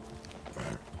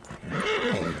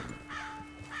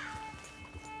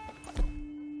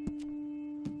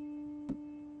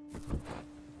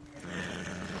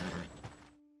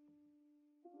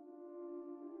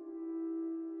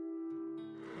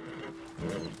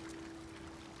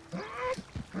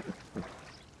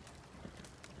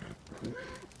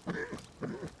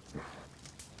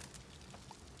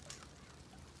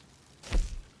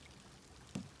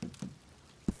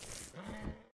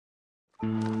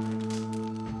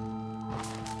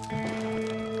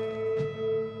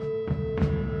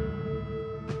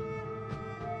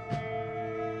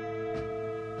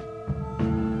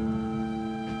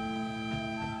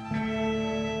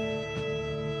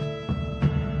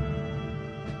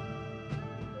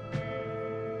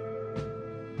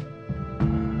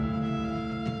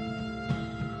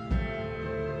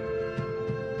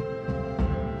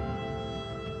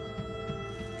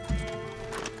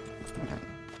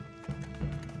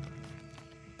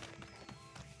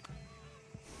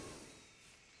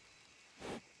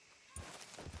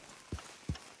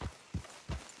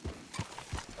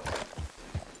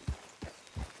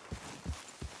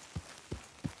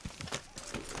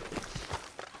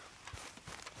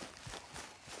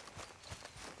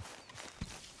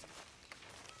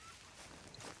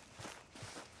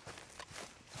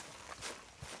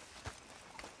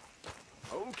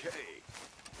 Okay.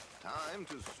 Time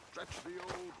to stretch the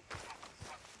old...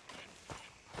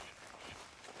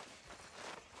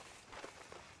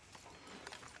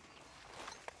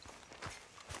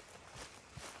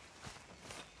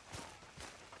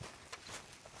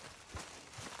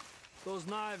 Those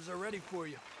knives are ready for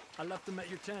you. I left them at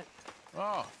your tent.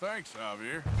 Oh, thanks,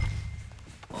 Javier.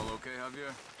 All okay,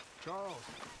 Javier? Charles.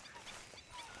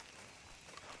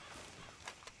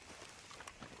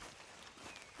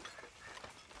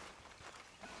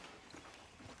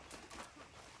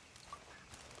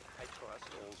 I trust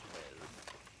all's well.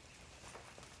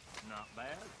 Not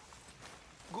bad.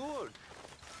 Good.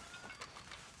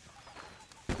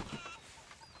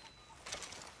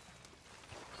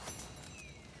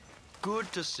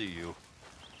 Good to see you.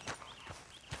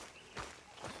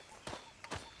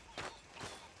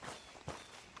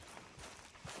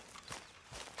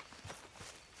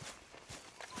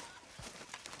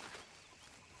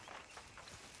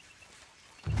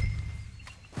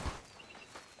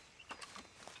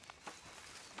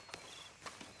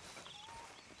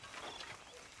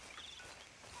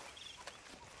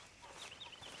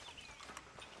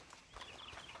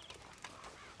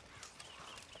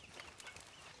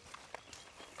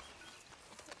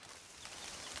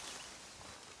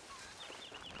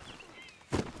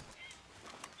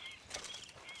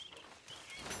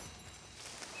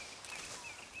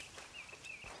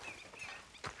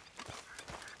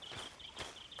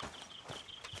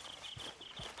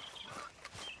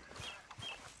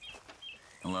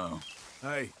 Hello.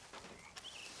 Hey.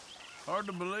 Hard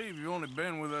to believe you've only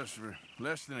been with us for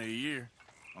less than a year.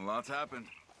 A lot's happened.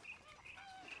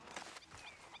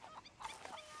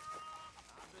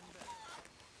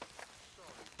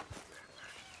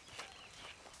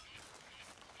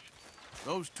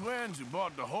 Those twins who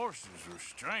bought the horses were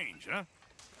strange, huh?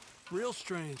 Real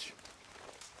strange.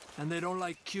 And they don't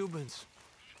like Cubans.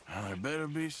 Now, there better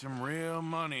be some real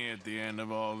money at the end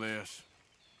of all this.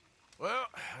 Well,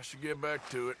 I should get back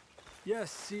to it.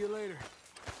 Yes, see you later.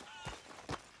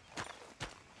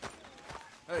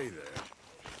 Hey there.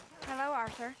 Hello,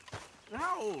 Arthur.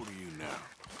 How old are you now?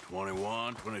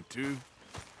 21, 22?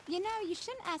 You know, you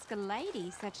shouldn't ask a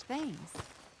lady such things.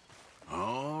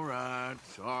 All right.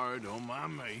 Sorry, don't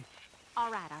mind me.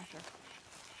 All right, Arthur.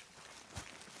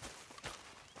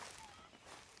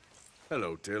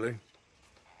 Hello, Tilly.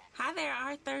 Hi there,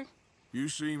 Arthur. You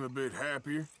seem a bit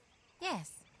happier.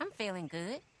 Yes, I'm feeling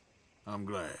good. I'm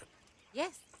glad.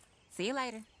 Yes. See you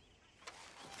later.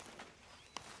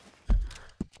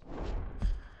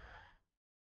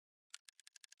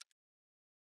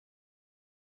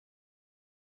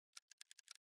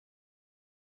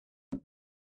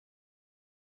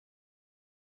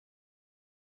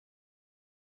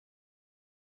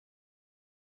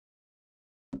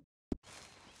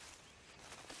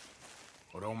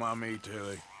 Well, don't mind me,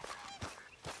 Tilly.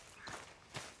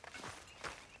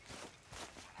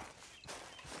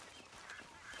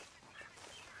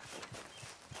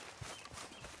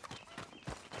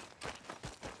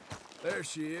 There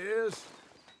she is.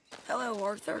 Hello,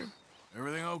 Arthur.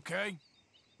 Everything okay?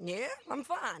 Yeah, I'm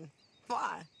fine.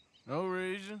 Why? No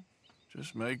reason.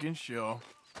 Just making sure.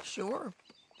 Sure.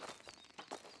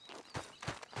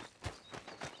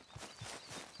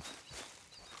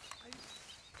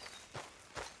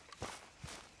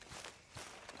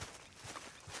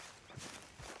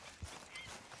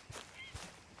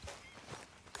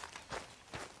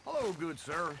 Hello, good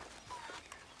sir.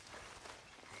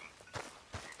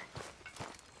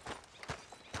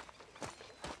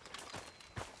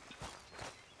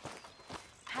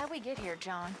 How'd we get here,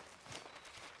 John?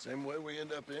 Same way we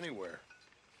end up anywhere.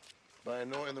 By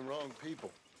annoying the wrong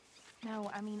people. No,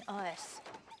 I mean us.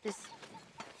 This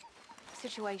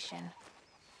situation.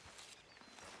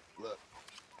 Look.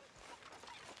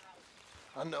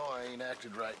 I know I ain't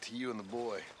acted right to you and the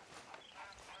boy.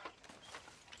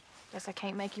 Guess I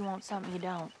can't make you want something you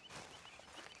don't.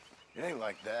 It ain't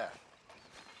like that.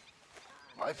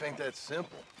 Life ain't that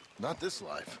simple. Not this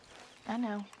life. I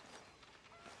know.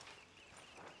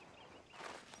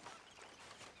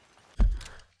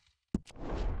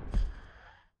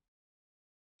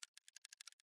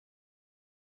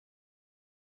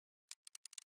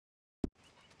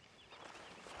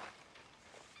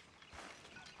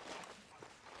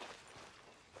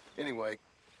 Anyway,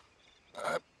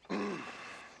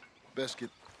 best get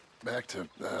back to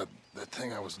the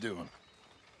thing I was doing.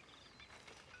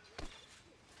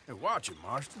 Hey, watch it,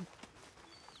 Marston.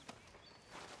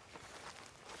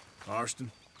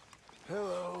 Marston.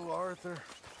 Hello, Arthur.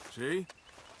 See?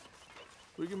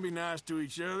 We can be nice to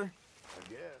each other. I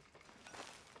guess.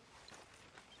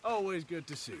 Always good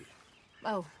to see you.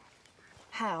 Oh,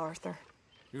 hi, Arthur.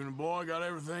 You and the boy got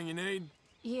everything you need?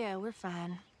 Yeah, we're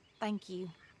fine. Thank you.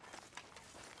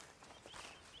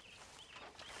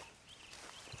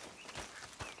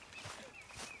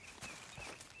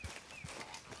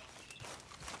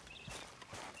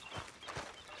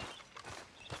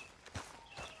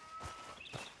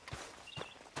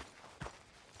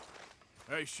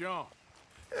 Hey, Sean.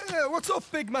 Yeah, what's up,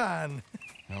 big man?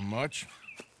 Not much.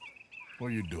 What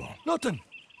are you doing? Nothing.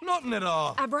 Nothing at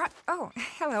all. I brought... Oh,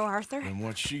 hello, Arthur. And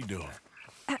what's she doing?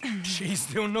 She's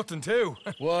doing nothing, too.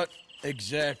 What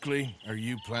exactly are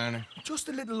you planning? Just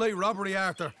a little light robbery,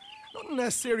 Arthur. Nothing a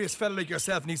serious fella like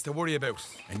yourself needs to worry about.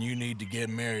 And you need to get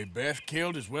Mary Beth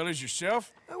killed as well as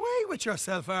yourself? Away with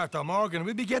yourself, Arthur Morgan.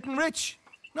 We'll be getting rich,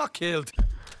 not killed.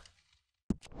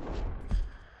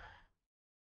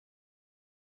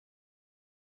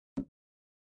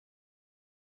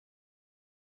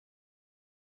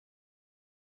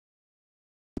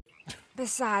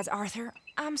 Besides, Arthur,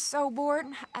 I'm so bored,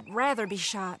 I'd rather be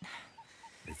shot.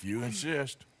 If you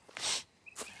insist.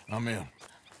 I'm in.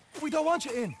 We don't want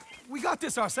you in. We got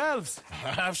this ourselves.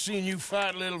 I've seen you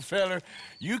fight, little feller.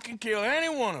 You can kill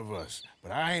any one of us,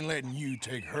 but I ain't letting you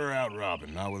take her out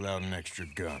robbing, not without an extra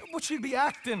gun. But she'll be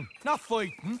acting, not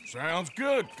fighting. Sounds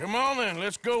good. Come on, then.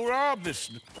 Let's go rob this.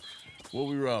 What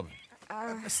we robbing?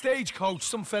 A stagecoach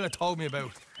some fella told me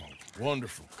about. Oh,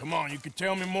 wonderful. Come on, you can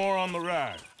tell me more on the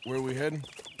ride. Where are we heading?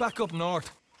 Back up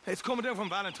north. It's coming down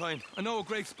from Valentine. I know a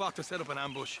great spot to set up an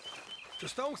ambush.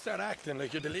 Just don't start acting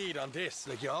like you're the lead on this,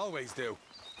 like you always do.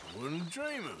 Wouldn't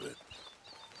dream of it.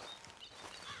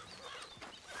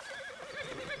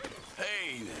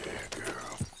 Hey there,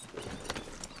 girl.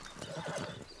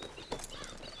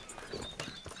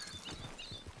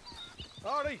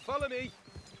 All right, follow me.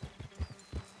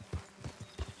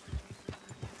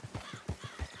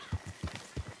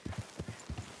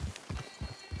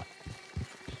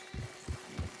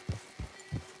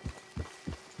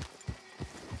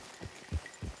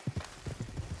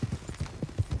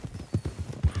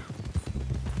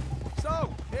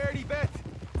 Early bet.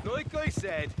 Like I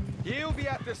said, you'll be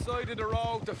at the side of the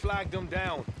road to flag them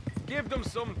down. Give them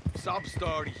some sob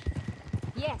story.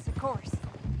 Yes, of course.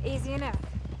 Easy enough.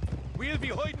 We'll be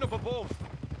hiding up above.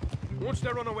 Once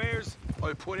they're unawares,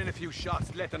 I'll put in a few shots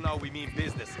to let them know we mean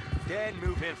business. Then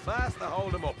move in fast to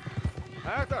hold them up.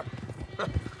 Arthur,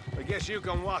 I guess you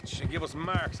can watch and give us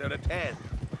marks out of 10.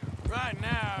 Right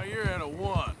now, you're at a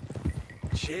 1.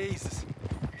 Jesus.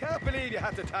 Can't believe you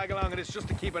had to tag along in this just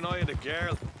to keep an eye on the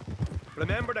girl.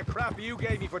 Remember the crap you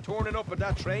gave me for turning up at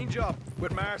that train job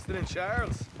with Marston and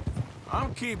Charles?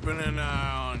 I'm keeping an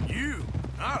eye on you,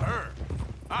 not her.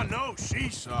 I know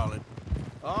she's solid.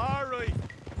 All right.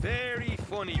 Very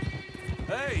funny.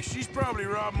 Hey, she's probably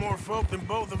robbed more folk than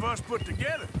both of us put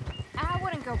together. I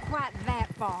wouldn't go quite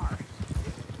that far.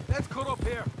 Let's cut up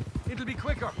here. It'll be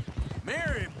quicker.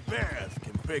 Mary Beth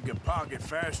can pick a pocket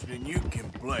faster than you can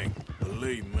blink,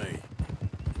 believe me.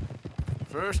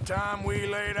 First time we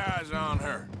laid eyes on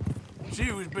her,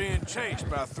 she was being chased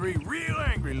by 3 real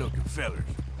angry-looking fellers.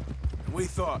 And we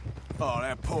thought, oh,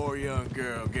 that poor young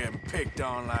girl getting picked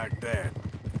on like that.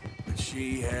 But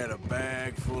she had a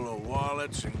bag full of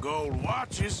wallets and gold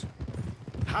watches.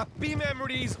 Happy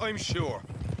memories, I'm sure.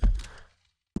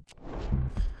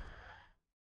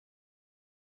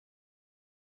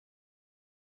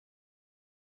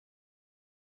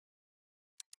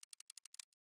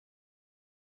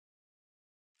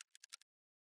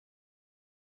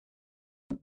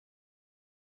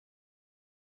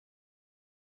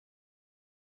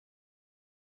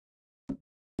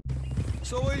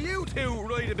 So will you two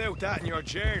write about that in your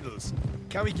journals?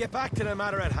 Can we get back to the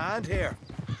matter at hand here?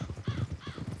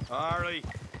 All right.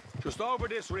 Just over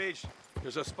this ridge,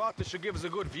 there's a spot that should give us a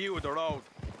good view of the road.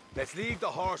 Let's leave the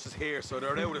horses here so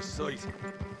they're out of sight.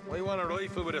 I want a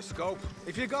rifle with a scope.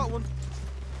 If you got one,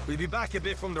 we'll be back a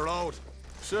bit from the road.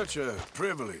 Such a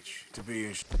privilege to be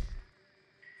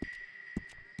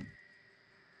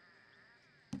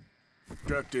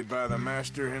instructed by the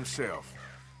master himself.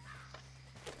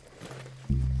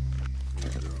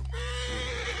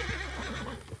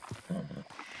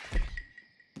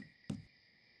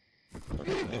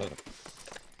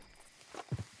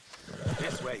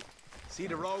 This way. See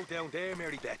the road down there,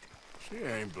 Mary Beth? She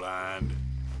ain't blind.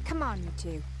 Come on, you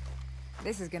two.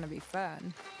 This is gonna be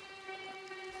fun.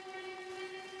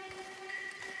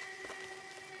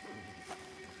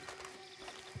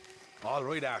 All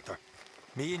right, Arthur.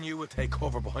 Me and you will take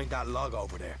cover behind that log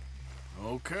over there.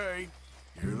 Okay.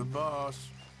 You're the boss.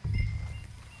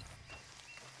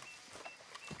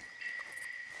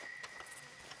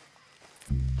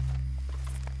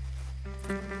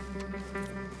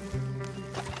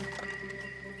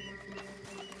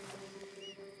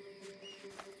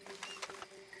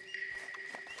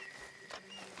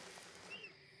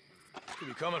 She'll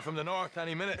be coming from the north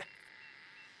any minute.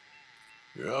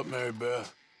 You're up, Mary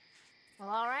Beth. Well,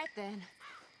 all right then.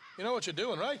 You know what you're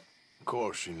doing, right? Of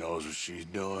course she knows what she's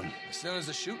doing. As soon as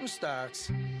the shooting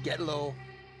starts, get low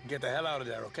and get the hell out of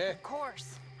there, okay? Of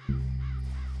course.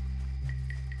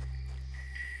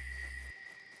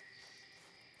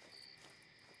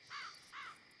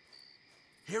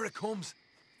 Here it comes.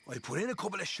 I put in a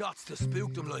couple of shots to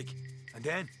spook them, like, and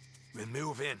then we'll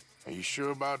move in. Are you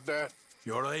sure about that?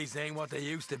 Your eyes ain't what they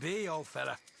used to be, old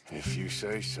fella. If you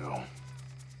say so.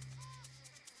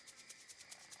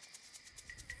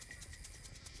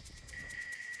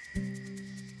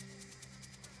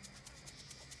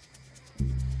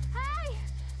 Hey!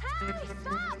 Hey!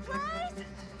 Stop, please!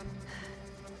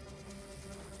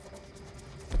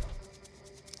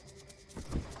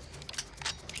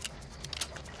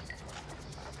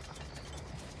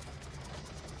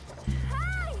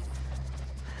 Hey!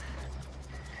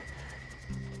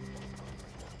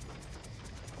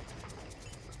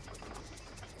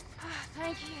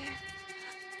 Thank you.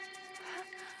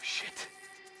 Shit.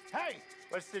 Hey!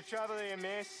 What's the trouble here,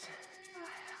 miss?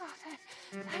 Oh,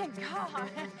 thank God.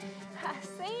 I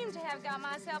seem to have got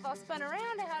myself all spun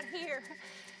around out here.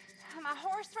 My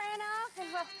horse ran off,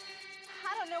 and, well,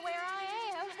 I don't know where I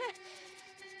am.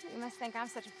 You must think I'm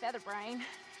such a featherbrain.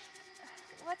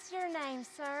 What's your name,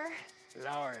 sir?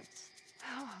 Lawrence.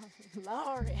 Oh,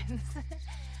 Lawrence.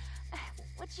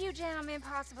 Would you gentlemen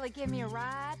possibly give me a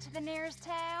ride to the nearest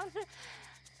town?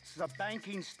 This is a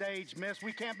banking stage, miss.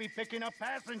 We can't be picking up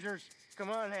passengers. Come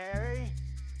on, Harry.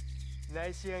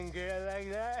 Nice young girl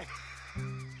like that.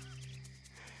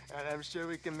 And I'm sure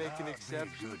we can make an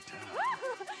exception. Good time.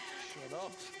 Shut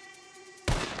up.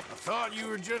 I thought you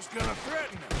were just gonna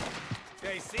threaten them.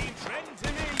 They seem threatened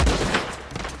to me.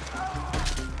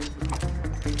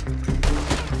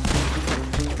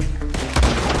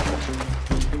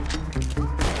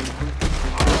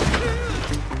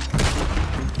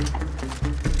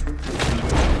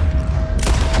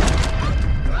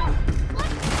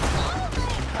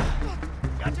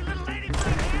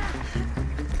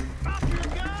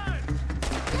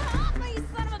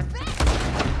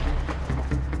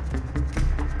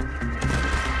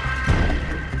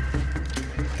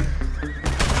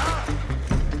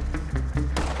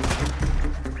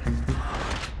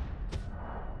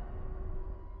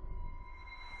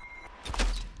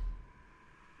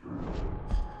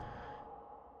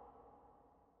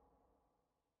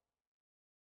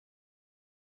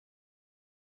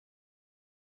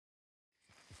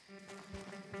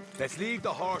 Let's leave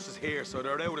the horses here so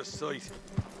they're out of sight.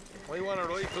 I want a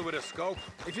rifle with a scope.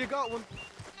 If you got one,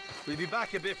 we'll be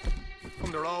back a bit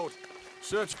from the road.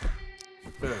 Such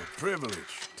a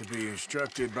privilege to be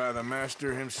instructed by the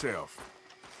master himself.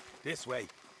 This way.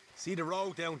 See the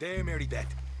road down there, Mary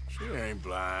Beth? She ain't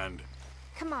blind.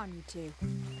 Come on, you two.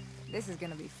 This is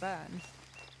gonna be fun.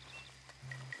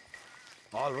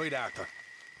 All right, Arthur.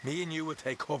 Me and you will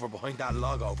take cover behind that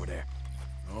log over there.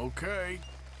 Okay,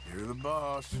 you're the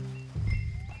boss.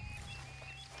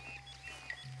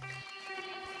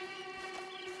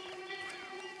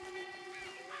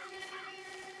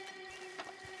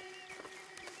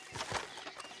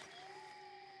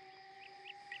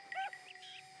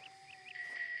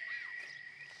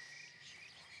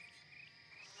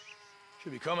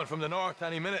 Should be coming from the north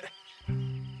any minute.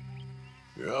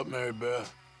 You're up, Mary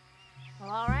Beth.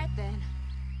 Well, all right then.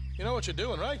 You know what you're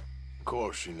doing, right? Of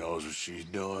course she knows what she's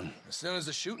doing. As soon as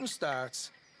the shooting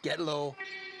starts, get low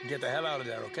and get the hell out of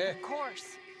there, okay? Of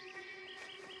course.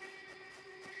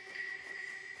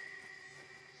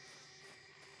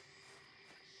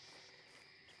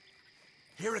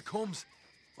 Here it comes.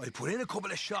 I put in a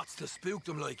couple of shots to spook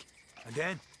them, like, and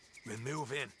then we'll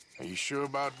move in. Are you sure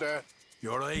about that?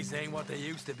 Your eyes ain't what they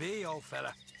used to be, old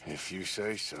fella. If you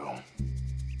say so.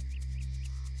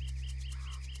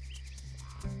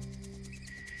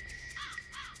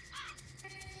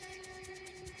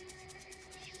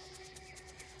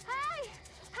 Hey!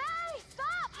 Hey!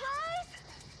 Stop, please!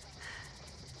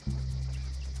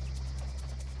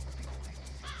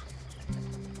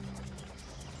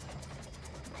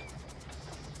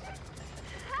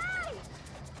 Hey!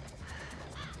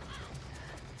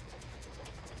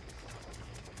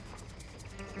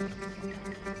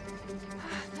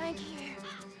 Thank you.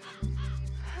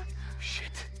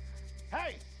 Shit.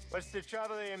 Hey! What's the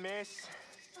trouble here, miss?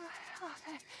 Oh,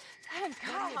 thank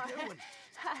God.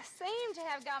 I seem to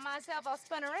have got myself all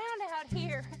spun around out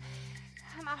here.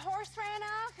 My horse ran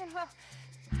off, and, well,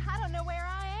 I don't know where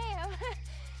I am.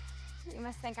 You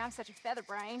must think I'm such a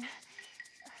featherbrain.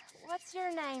 What's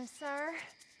your name, sir?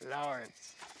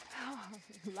 Lawrence. Oh,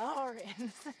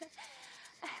 Lawrence.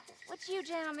 Would you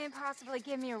gentlemen possibly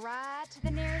give me a ride to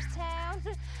the nearest town?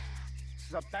 This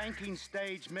is a banking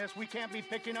stage, miss. We can't be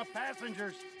picking up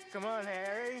passengers. Come on,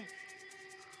 Harry.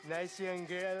 Nice young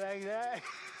girl like that.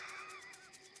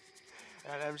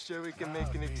 And I'm sure we can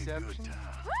make an exception.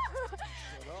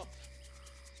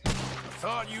 I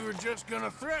thought you were just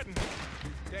gonna threaten me.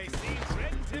 They seem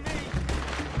threatened to me.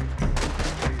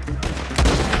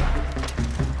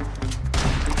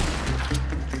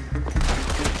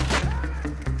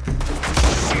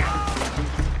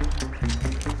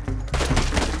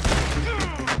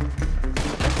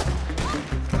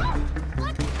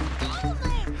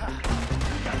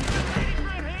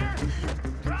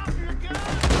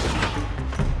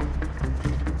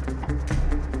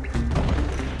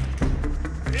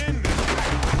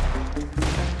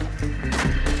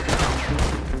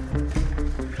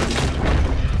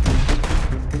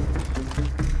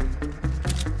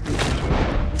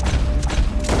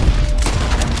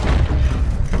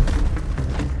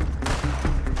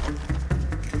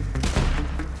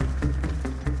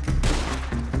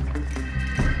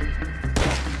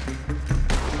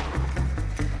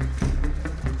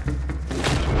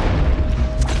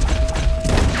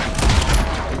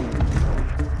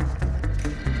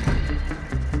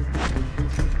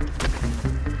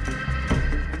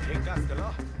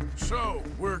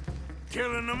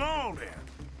 Killing them all, then?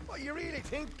 What, you really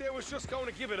think they was just going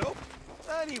to give it up?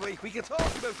 Anyway, we can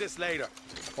talk about this later.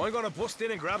 I'm going to bust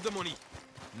in and grab the money.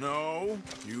 No,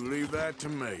 you leave that to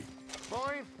me.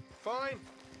 Fine, fine.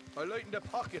 I lighten the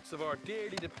pockets of our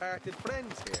dearly departed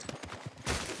friends here.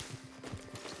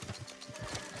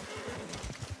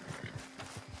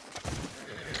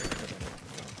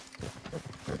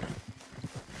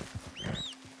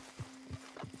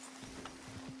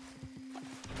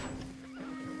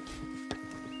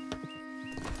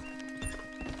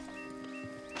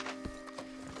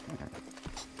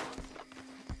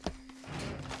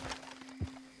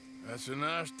 That's a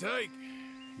nice take.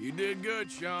 You did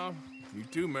good, Sean. You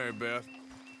too, Mary Beth.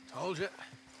 Told you.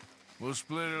 We'll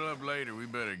split it up later. We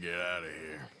better get out of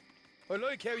here. I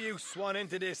like how you swan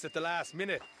into this at the last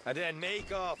minute and then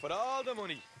make off with all the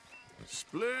money.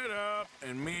 Split up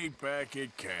and meet back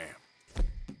at camp.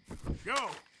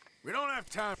 Go! We don't have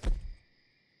time.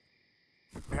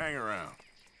 Hang around.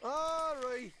 All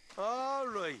right, all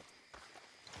right.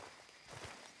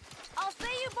 I'll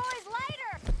see you boys later!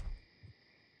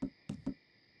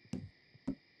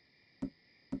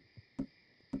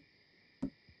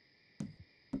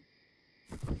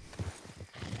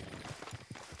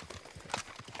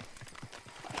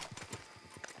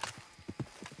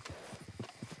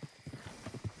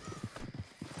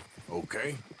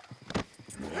 Okay.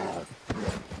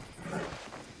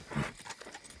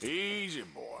 Easy,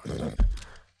 boy.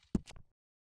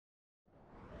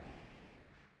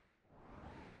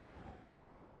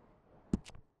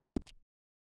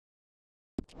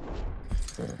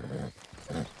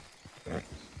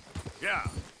 Yeah.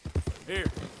 Here.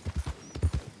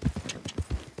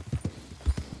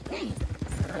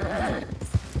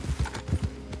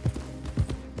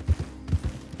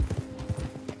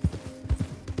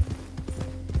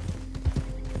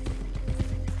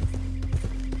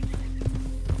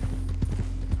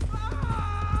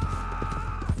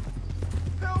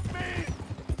 Help me!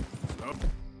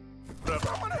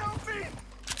 Someone help me!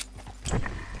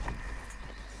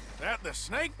 That the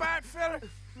snakebite fella?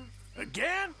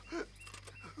 Again?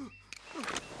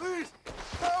 Please,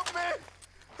 help me!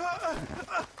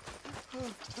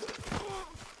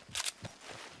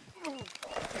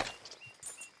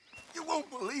 You won't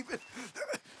believe it.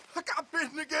 I got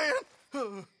bitten again.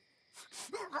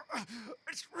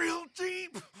 It's real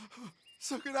deep.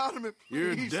 Suck it out of me,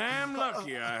 You're please. damn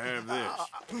lucky I have this.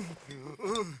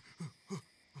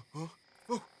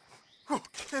 Oh,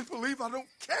 can't believe I don't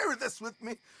carry this with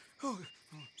me.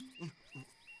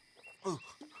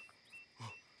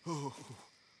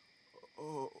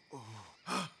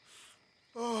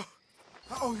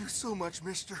 I owe you so much,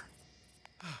 mister.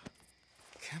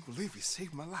 Can't believe you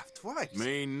saved my life twice.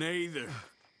 Me neither.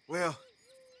 Well,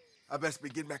 I best be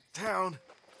getting back to town.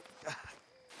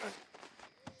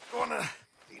 Gonna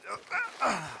eat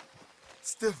a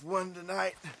stiff one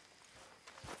tonight.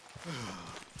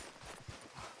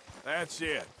 That's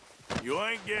it. You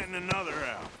ain't getting another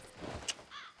out.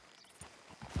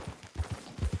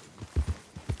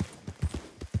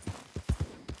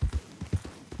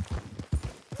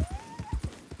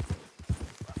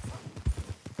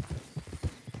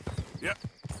 Yep.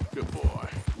 Good boy.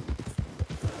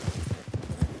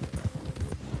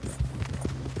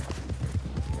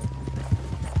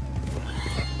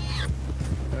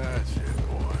 That's it,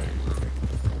 boy.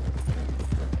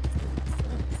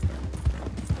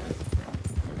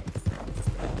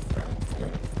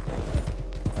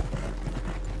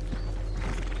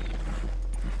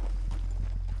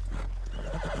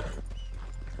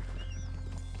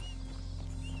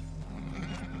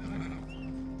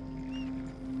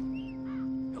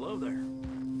 Hello there.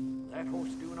 That horse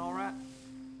doing all right?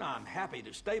 I'm happy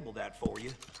to stable that for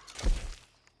you.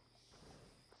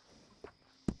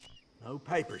 No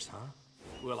papers, huh?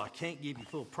 Well, I can't give you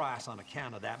full price on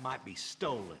account of that might be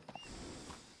stolen.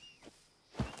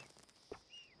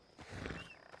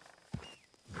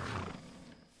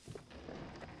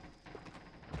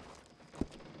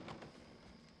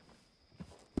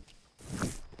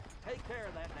 Take care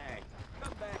of that nag.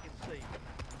 Come back and see me.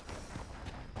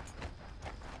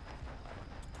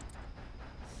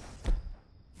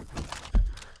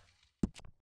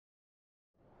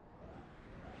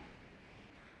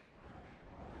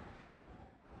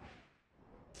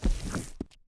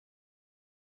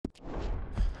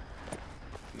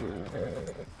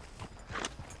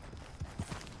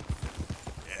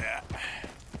 Yeah,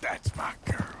 that's my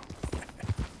girl.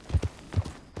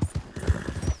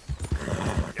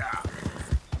 Yeah.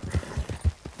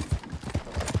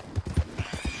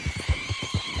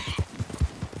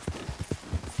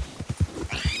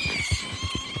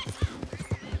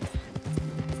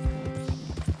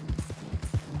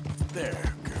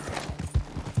 There, girl.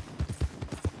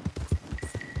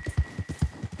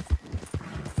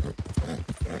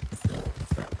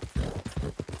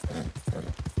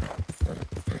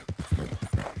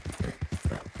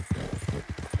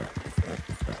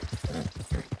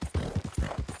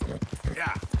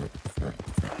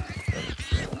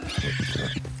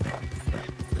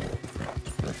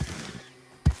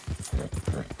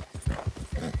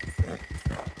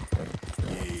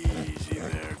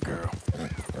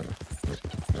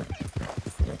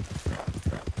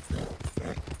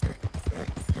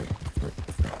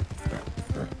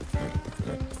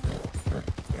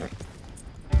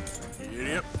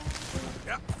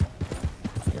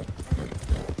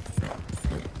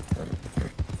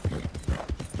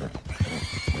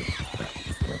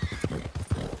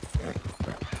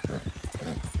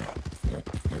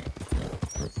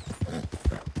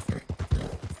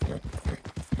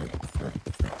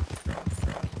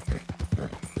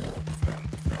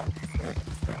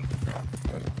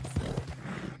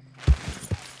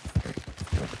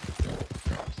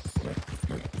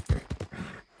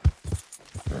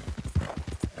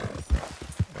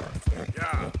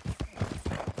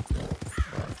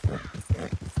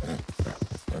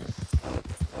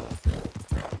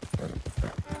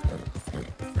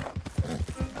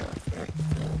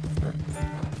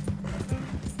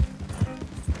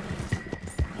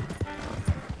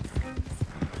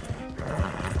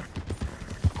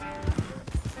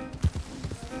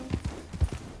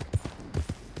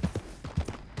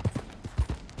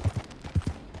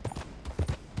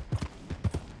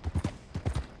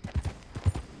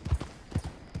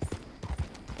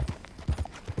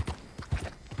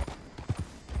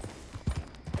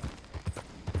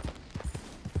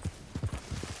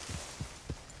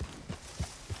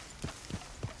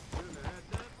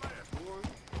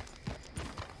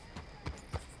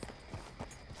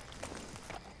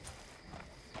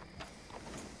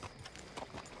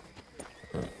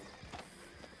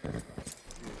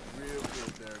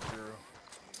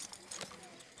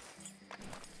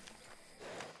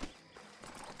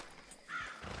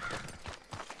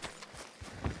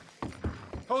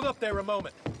 up there a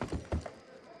moment.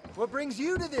 What brings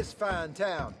you to this fine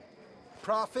town?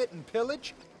 Profit and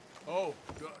pillage? Oh,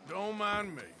 don't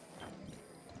mind me.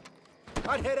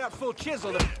 I'd head out full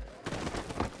chisel if...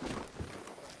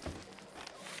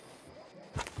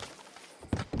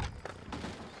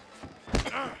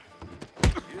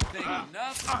 You think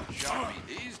nothing shoppy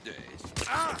these days.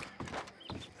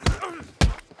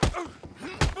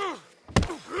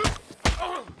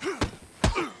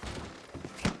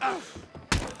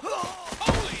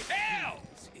 Holy hell!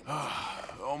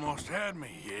 Almost had me,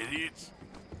 you idiots.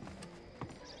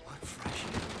 What fresh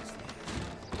air is this?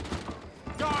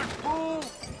 Darn fool!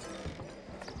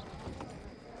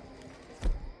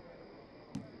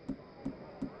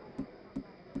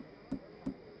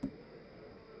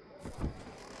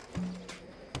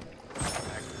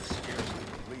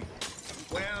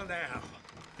 Well now,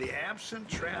 the absent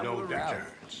traveler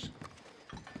returns.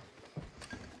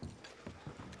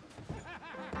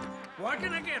 What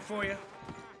can I get for you?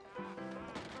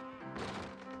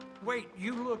 Wait,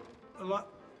 you look a lot...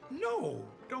 No,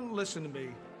 don't listen to me.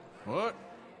 What?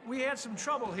 We had some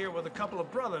trouble here with a couple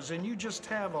of brothers, and you just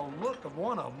have a look of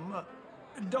one of them.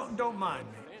 Don't mind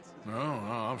me. No,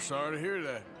 I'm sorry to hear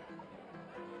that.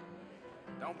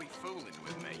 Don't be fooling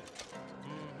with me.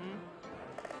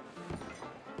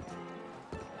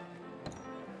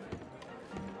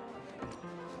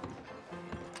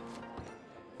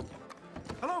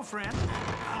 Hello, friend.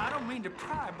 I don't mean to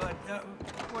pry, but,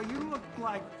 well, you look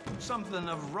like something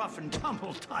of rough and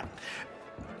tumble type.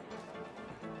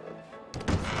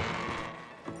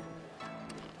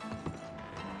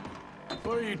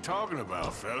 What are you talking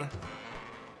about, fella?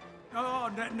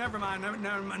 Oh, never mind.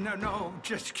 No,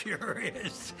 just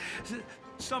curious.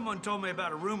 Someone told me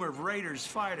about a rumor of raiders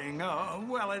fighting.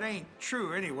 Well, it ain't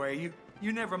true anyway.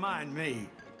 You never mind me.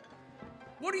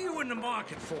 What are you in the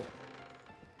market for?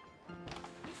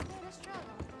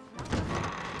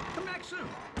 Come back soon.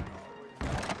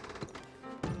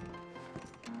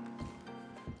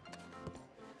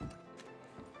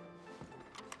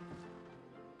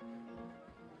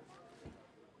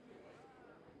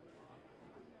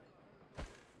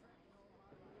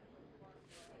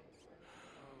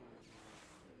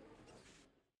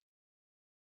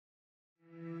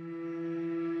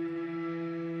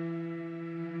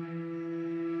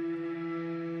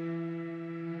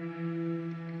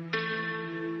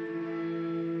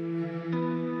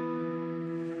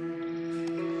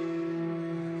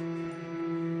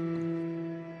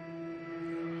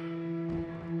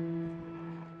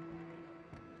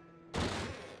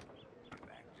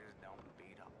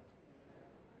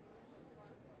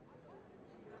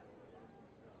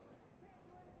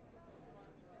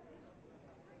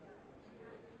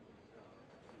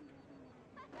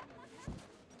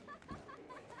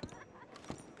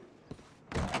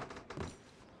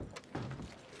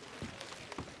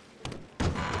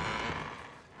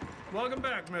 Welcome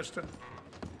back, mister.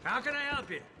 How can I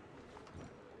help you?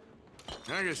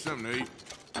 Can I get something to eat?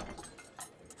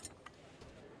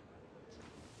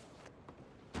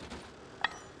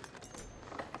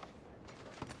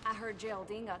 I heard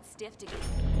Geraldine got stiffed again.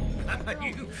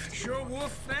 You sure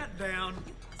wolfed that down.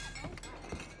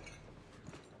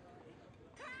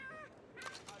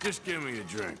 Just give me a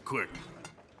drink, quick.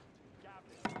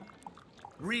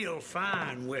 Real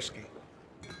fine whiskey.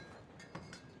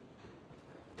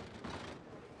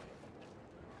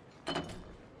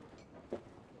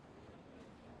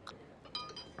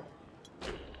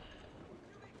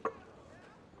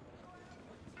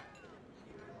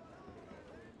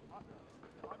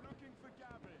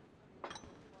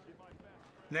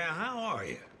 Now, how are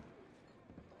you?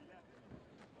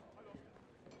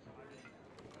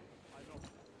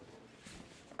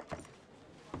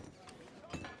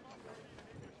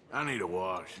 I need a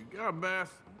wash. You got a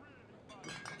bath?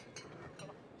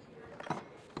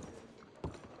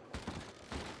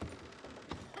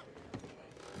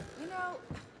 You know,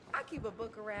 I keep a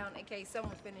book around in case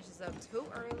someone finishes up too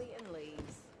early and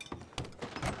leaves.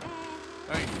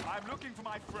 Thank you. I'm looking for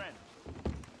my friend.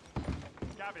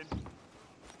 Gavin.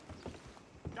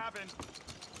 Gavin.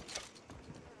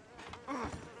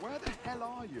 Where the hell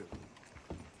are you?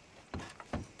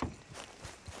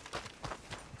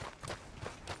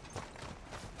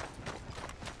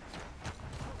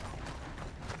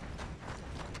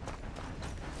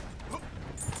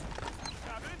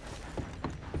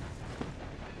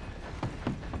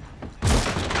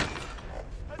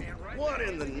 What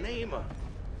in the name of...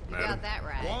 You got that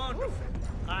right. Wonderful.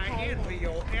 I envy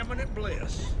your eminent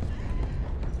bliss.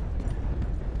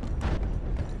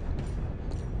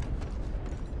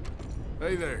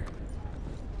 Hey there.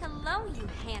 Hello, you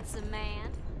handsome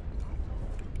man.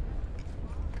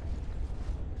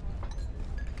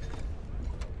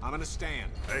 I'm gonna stand.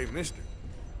 Hey, mister.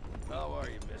 How are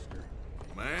you, mister?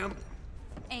 Ma'am?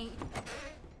 Ain't.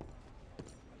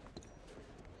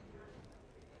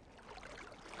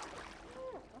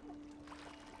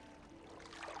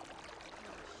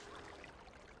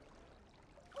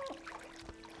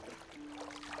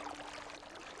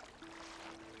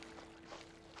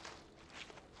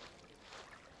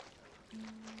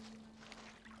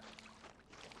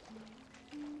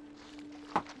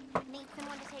 Need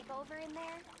someone to take over in there?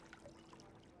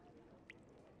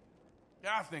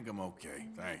 Yeah, I think I'm okay,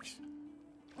 thanks.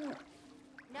 No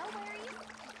worries.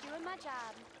 Just doing my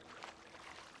job.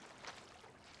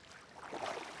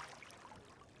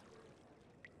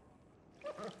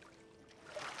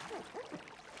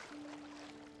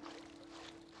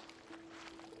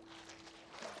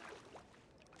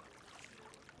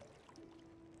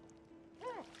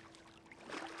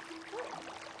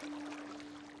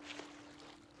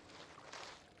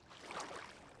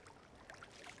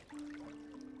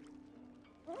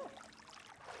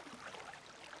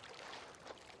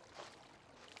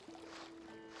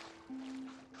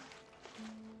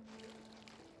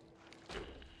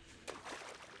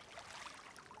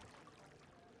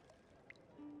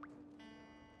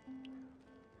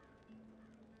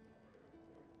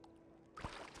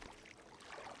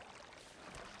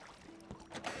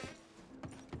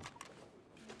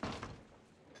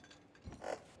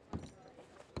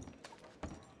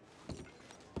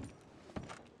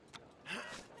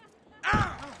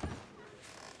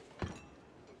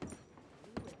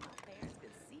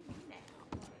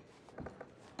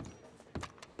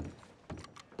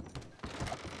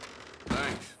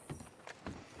 Thanks.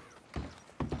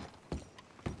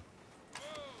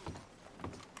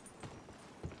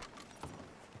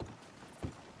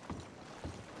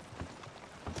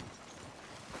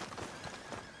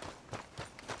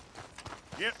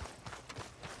 Yep.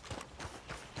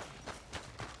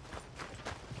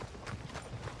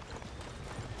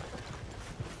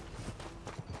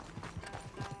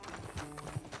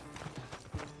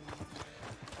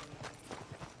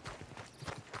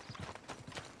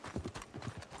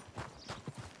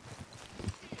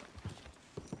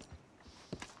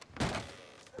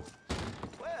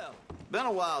 Been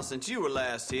a while since you were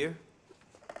last here.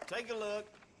 Take a look.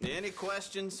 Any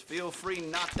questions, feel free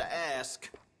not to ask.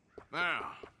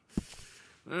 Now,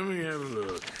 let me have a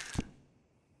look.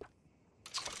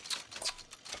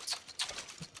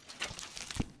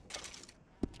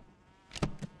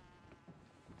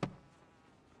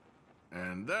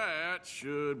 And that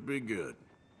should be good.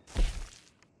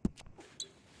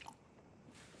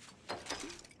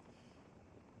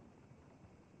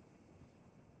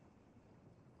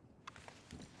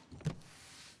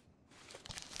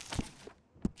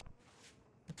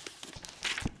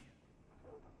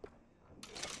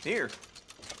 Here.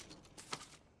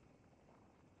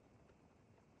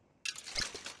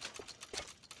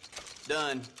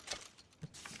 Done.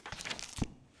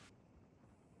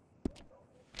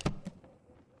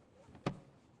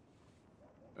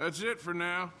 That's it for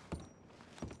now.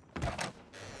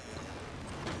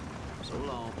 So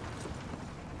long.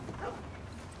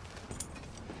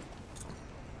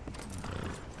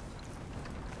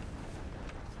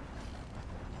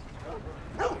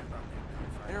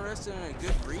 Interested in a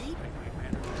good read?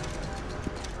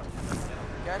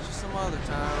 Catch you some other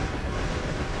time.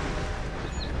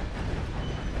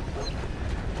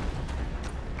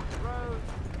 Rose,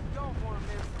 you don't want to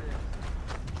miss this.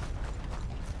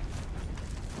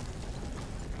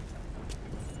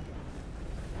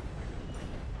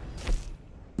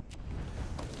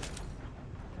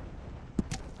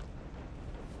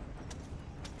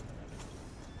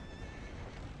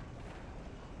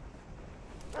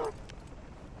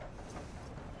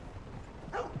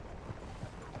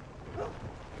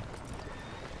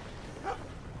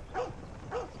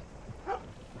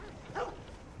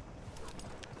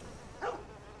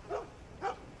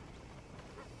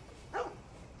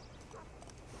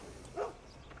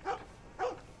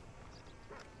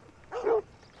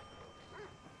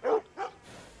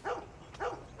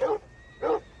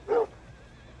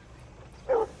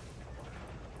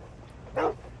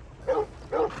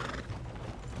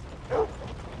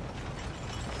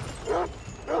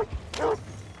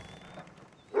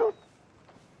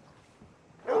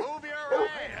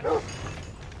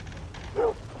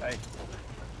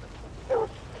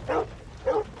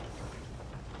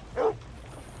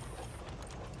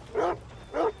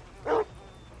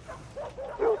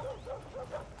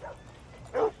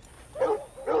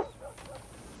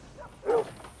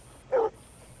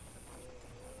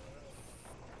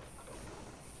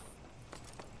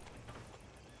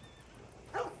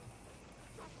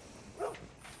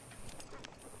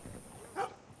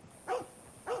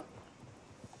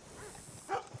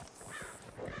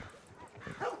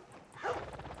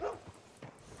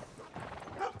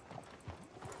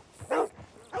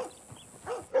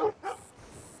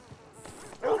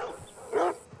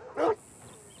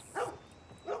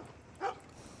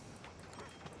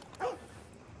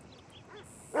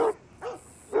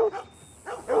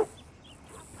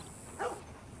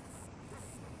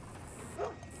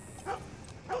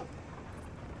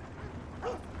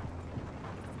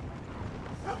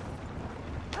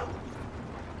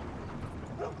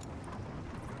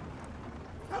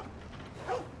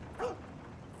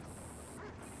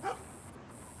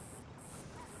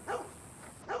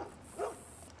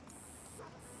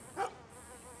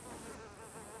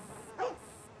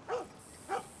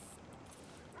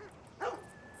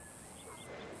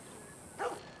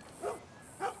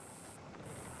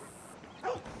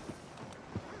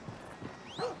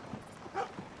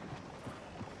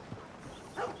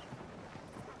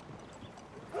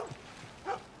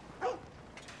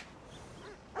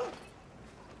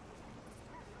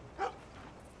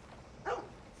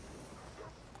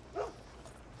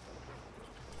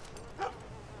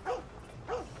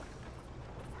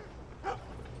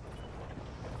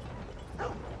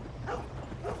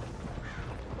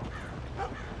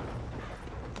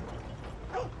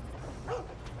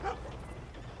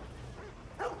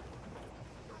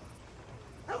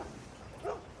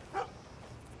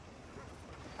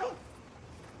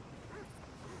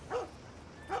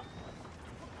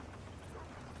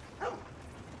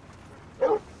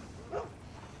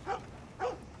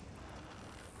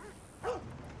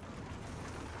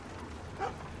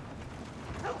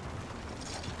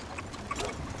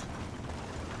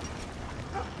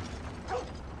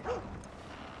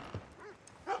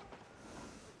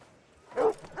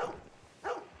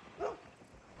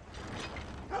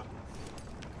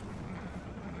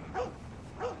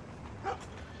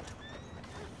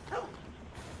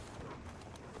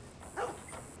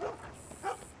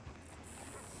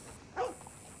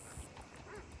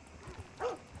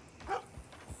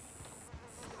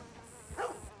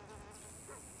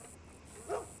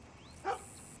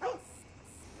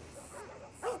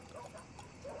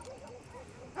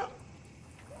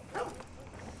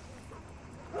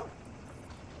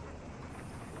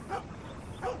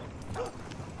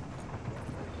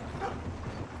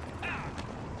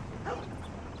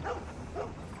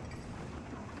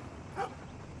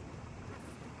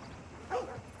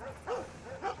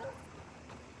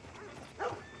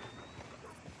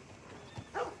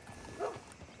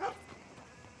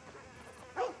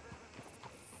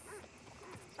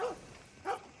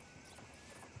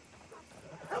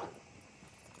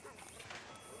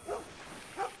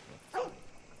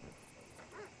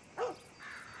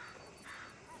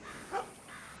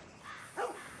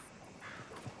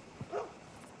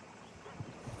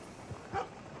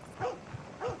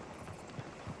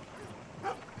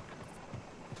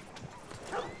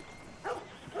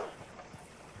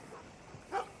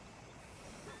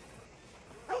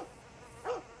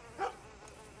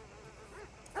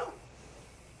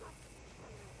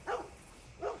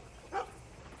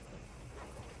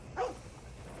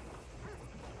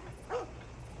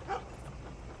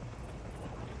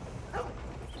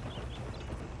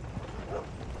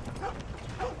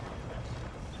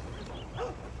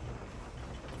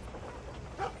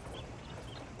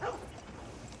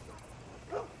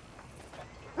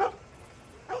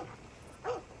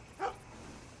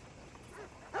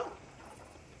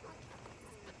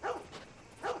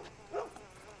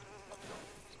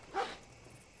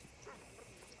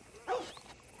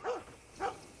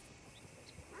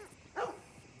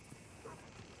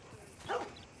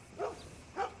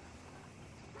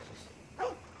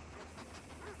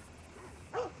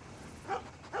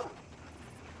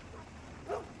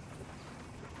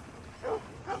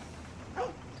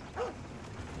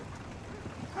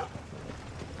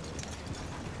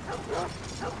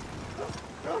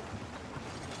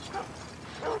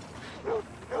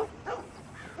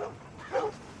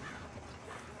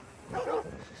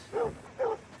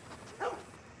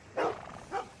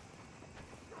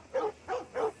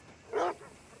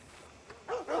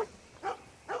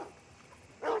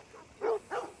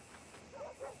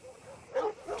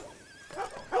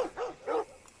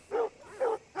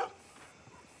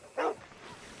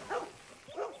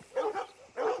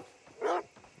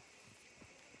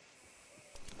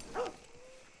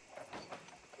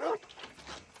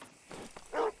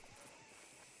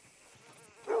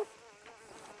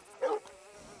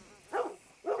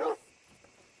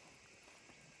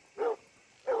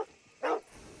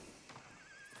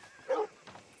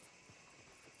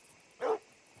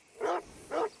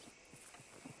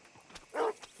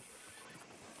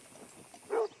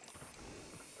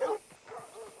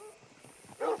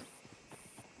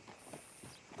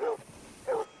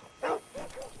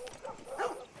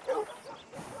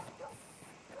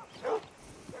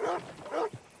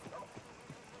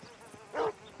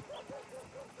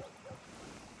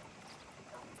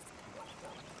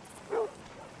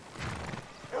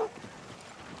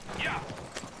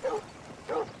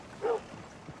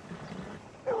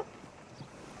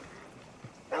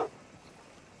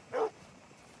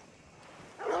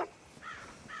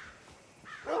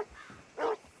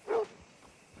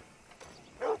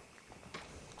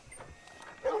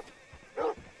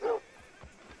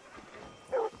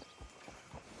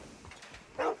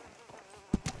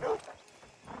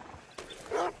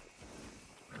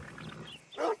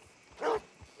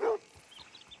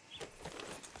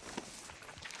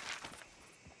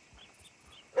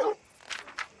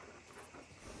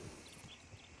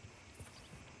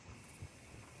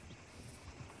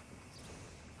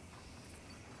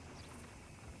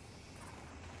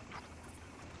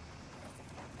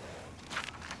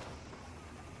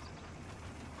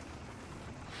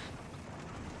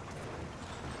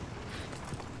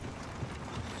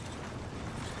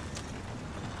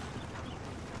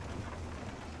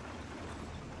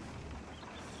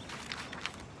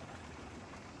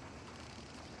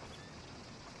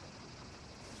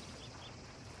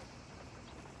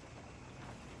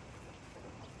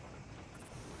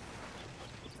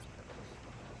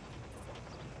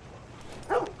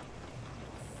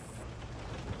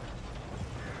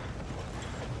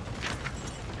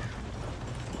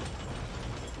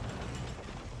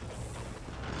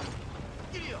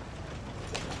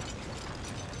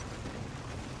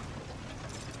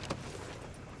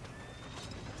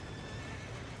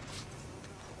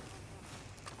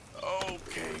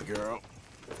 girl.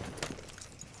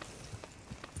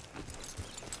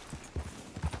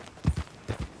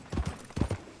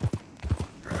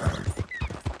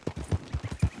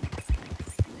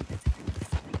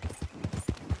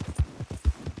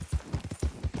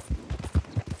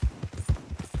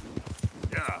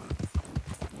 Yeah.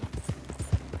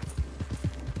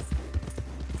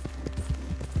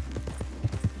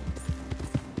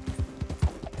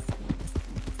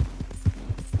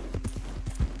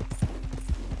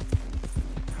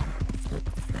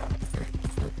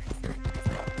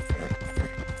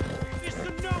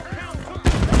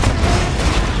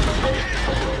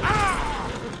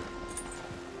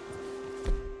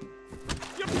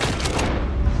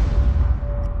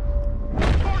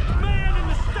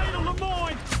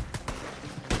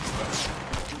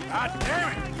 God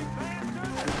damn it!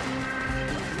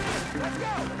 Let's go!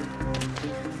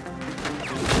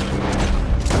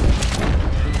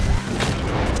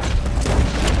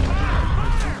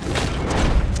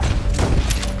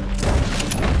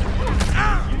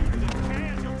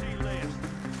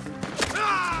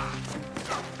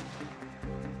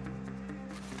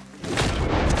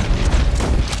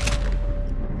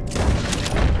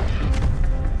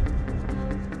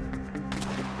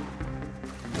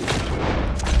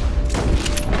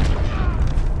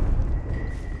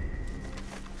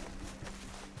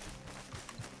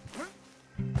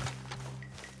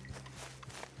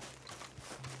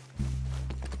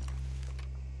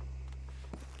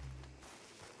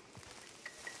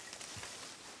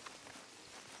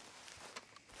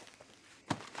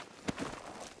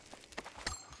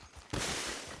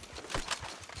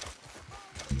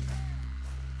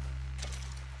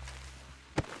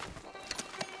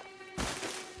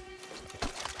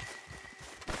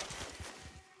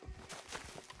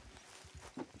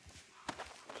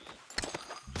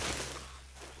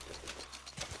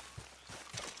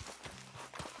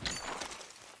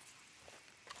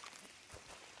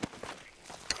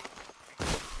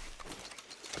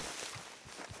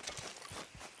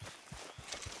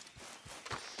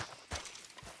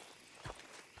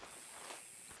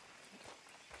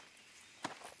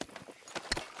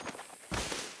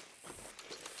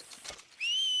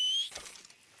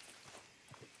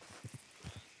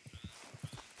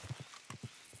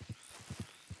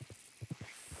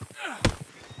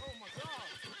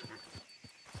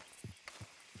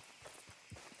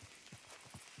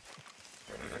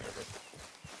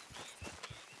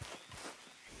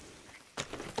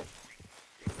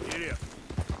 Get up.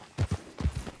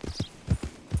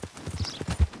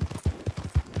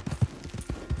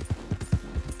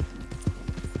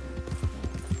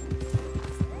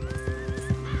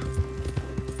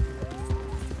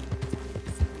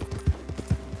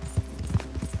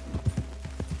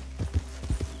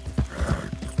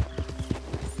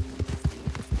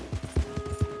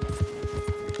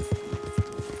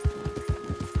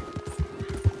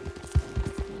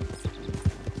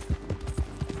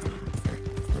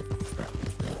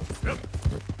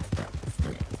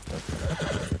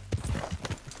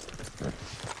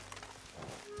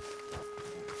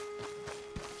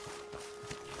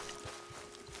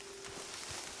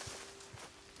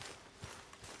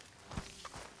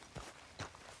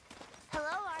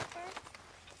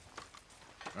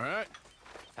 All right.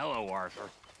 Hello, Arthur.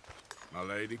 My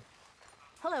lady.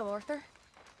 Hello, Arthur.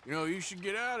 You know, you should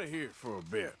get out of here for a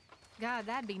bit. God,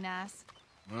 that'd be nice.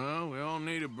 Well, we all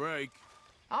need a break.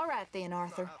 All right then,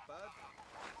 Arthur.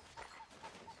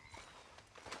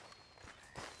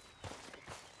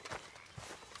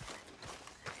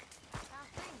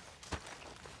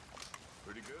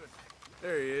 Pretty good.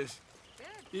 There he is.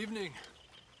 Evening.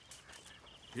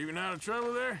 Keeping out of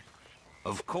trouble there?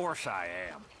 Of course I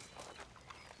am.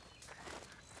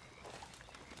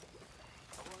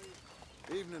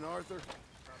 Evening, Arthur.